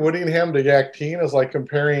comparing Whittingham to Yakteen is like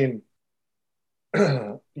comparing,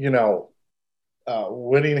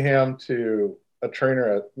 Whittingham to a trainer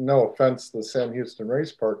at, no offense to the Sam Houston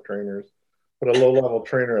Race Park trainers, but a low-level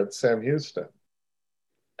trainer at Sam Houston?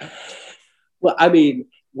 Well, I mean,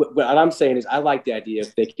 what I'm saying is I like the idea of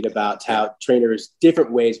thinking about how trainers,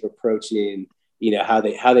 different ways of approaching, how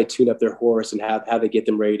they tune up their horse and how they get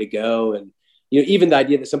them ready to go. And, even the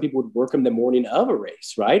idea that some people would work them the morning of a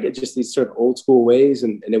race, right? It's just these sort of old school ways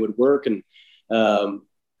and it would work. And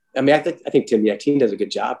I mean, I think Tim Yakteen does a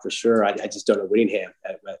good job for sure. I just don't know Whittingham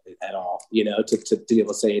at all, to be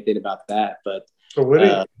able to say anything about that. But so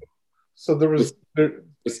was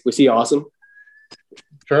he awesome?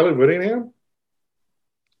 Charlie Whittingham,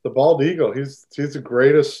 the bald eagle. He's the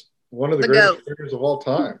greatest, one of the greatest figures of all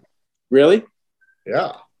time. Really?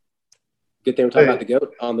 Yeah. Good thing we're talking about the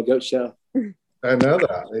goat on the GOAT show. I know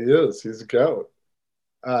that he is. He's a goat.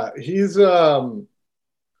 He's the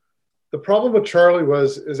problem with Charlie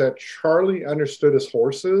is that Charlie understood his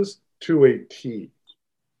horses to a T,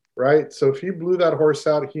 right? So if he blew that horse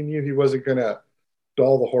out, he knew he wasn't going to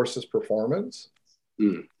dull the horse's performance.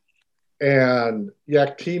 Mm. And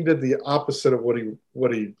Yakteen did the opposite of what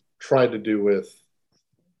he tried to do with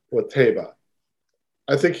Taiba.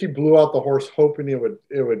 I think he blew out the horse hoping it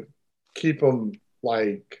would keep him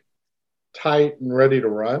like tight and ready to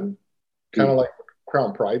run, kind of like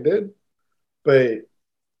Crown Pride did. But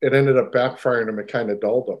it ended up backfiring him and kind of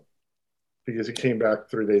dulled him because he came back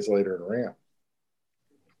 3 days later and ran.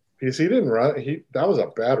 Because he didn't run. That was a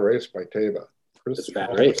bad race by Taiba. It's a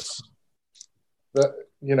bad race.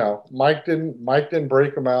 Mike didn't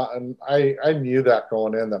break him out, and I knew that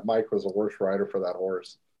going in that Mike was a worse rider for that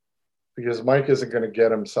horse, because Mike isn't going to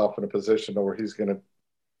get himself in a position where he's going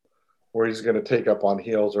to take up on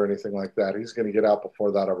heels or anything like that. He's going to get out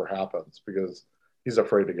before that ever happens because he's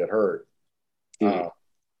afraid to get hurt. Mm-hmm.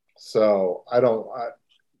 So that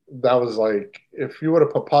was like, if you would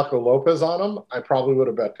have put Paco Lopez on him, I probably would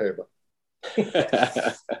have bet Taiba.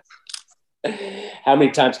 How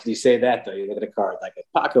many times could you say that, though? You look at a card like, if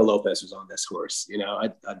Paco Lopez was on this horse,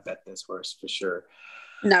 I'd bet this horse for sure.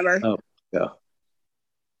 Never. Oh, yeah.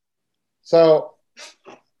 So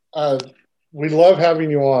we love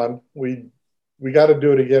having you on. We got to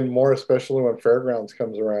do it again more, especially when Fairgrounds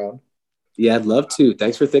comes around. Yeah, I'd love to.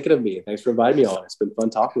 Thanks for thinking of me. Thanks for inviting me on. It's been fun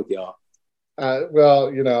talking with y'all. I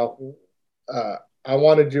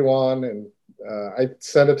wanted you on, and I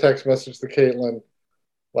sent a text message to Caitlin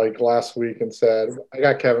like last week and said, I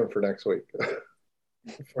got Kevin for next week.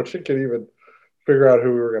 Before she could even figure out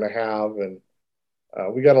who we were going to have. And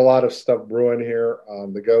we got a lot of stuff brewing here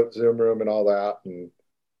on the GOAT Zoom room and all that. And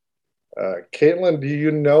Caitlin, do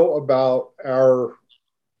you know about our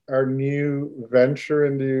new venture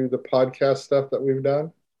into the podcast stuff that we've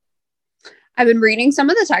done? I've been reading some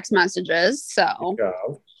of the text messages, so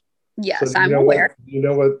yes, I'm aware. Do you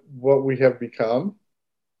know what we have become?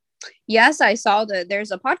 Yes, I saw that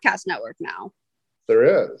there's a podcast network now.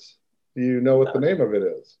 There is. Do you know what the name of it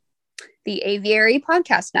is? The Aviary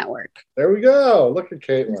Podcast Network. There we go. Look at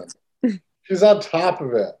Caitlin. She's on top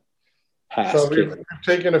of it. So we've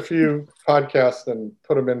taken a few podcasts and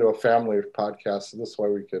put them into a family of podcasts. So this way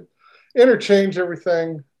we could interchange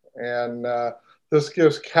everything. And this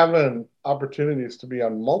gives Kevin opportunities to be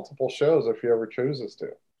on multiple shows if he ever chooses to.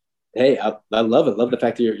 Hey, I love it. Love the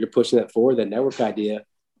fact that you're pushing that forward, that network idea.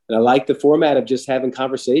 And I like the format of just having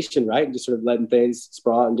conversation, right? And just sort of letting things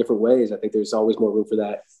sprawl in different ways. I think there's always more room for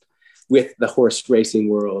that with the horse racing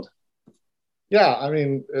world. Yeah, I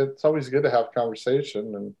mean, it's always good to have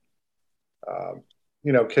conversation. And,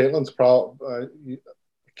 Caitlin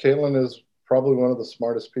is probably one of the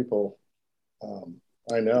smartest people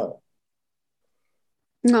I know.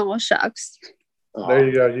 Oh, shucks. There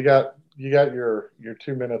you go. You got your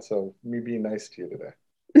 2 minutes of me being nice to you today.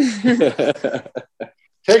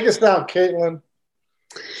 Take us down, Caitlin.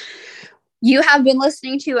 You have been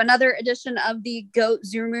listening to another edition of the GOAT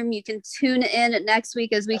Zoom Room. You can tune in next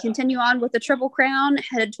week as we continue on with the Triple Crown,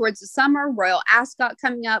 headed towards the summer, Royal Ascot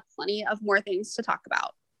coming up, plenty of more things to talk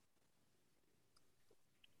about.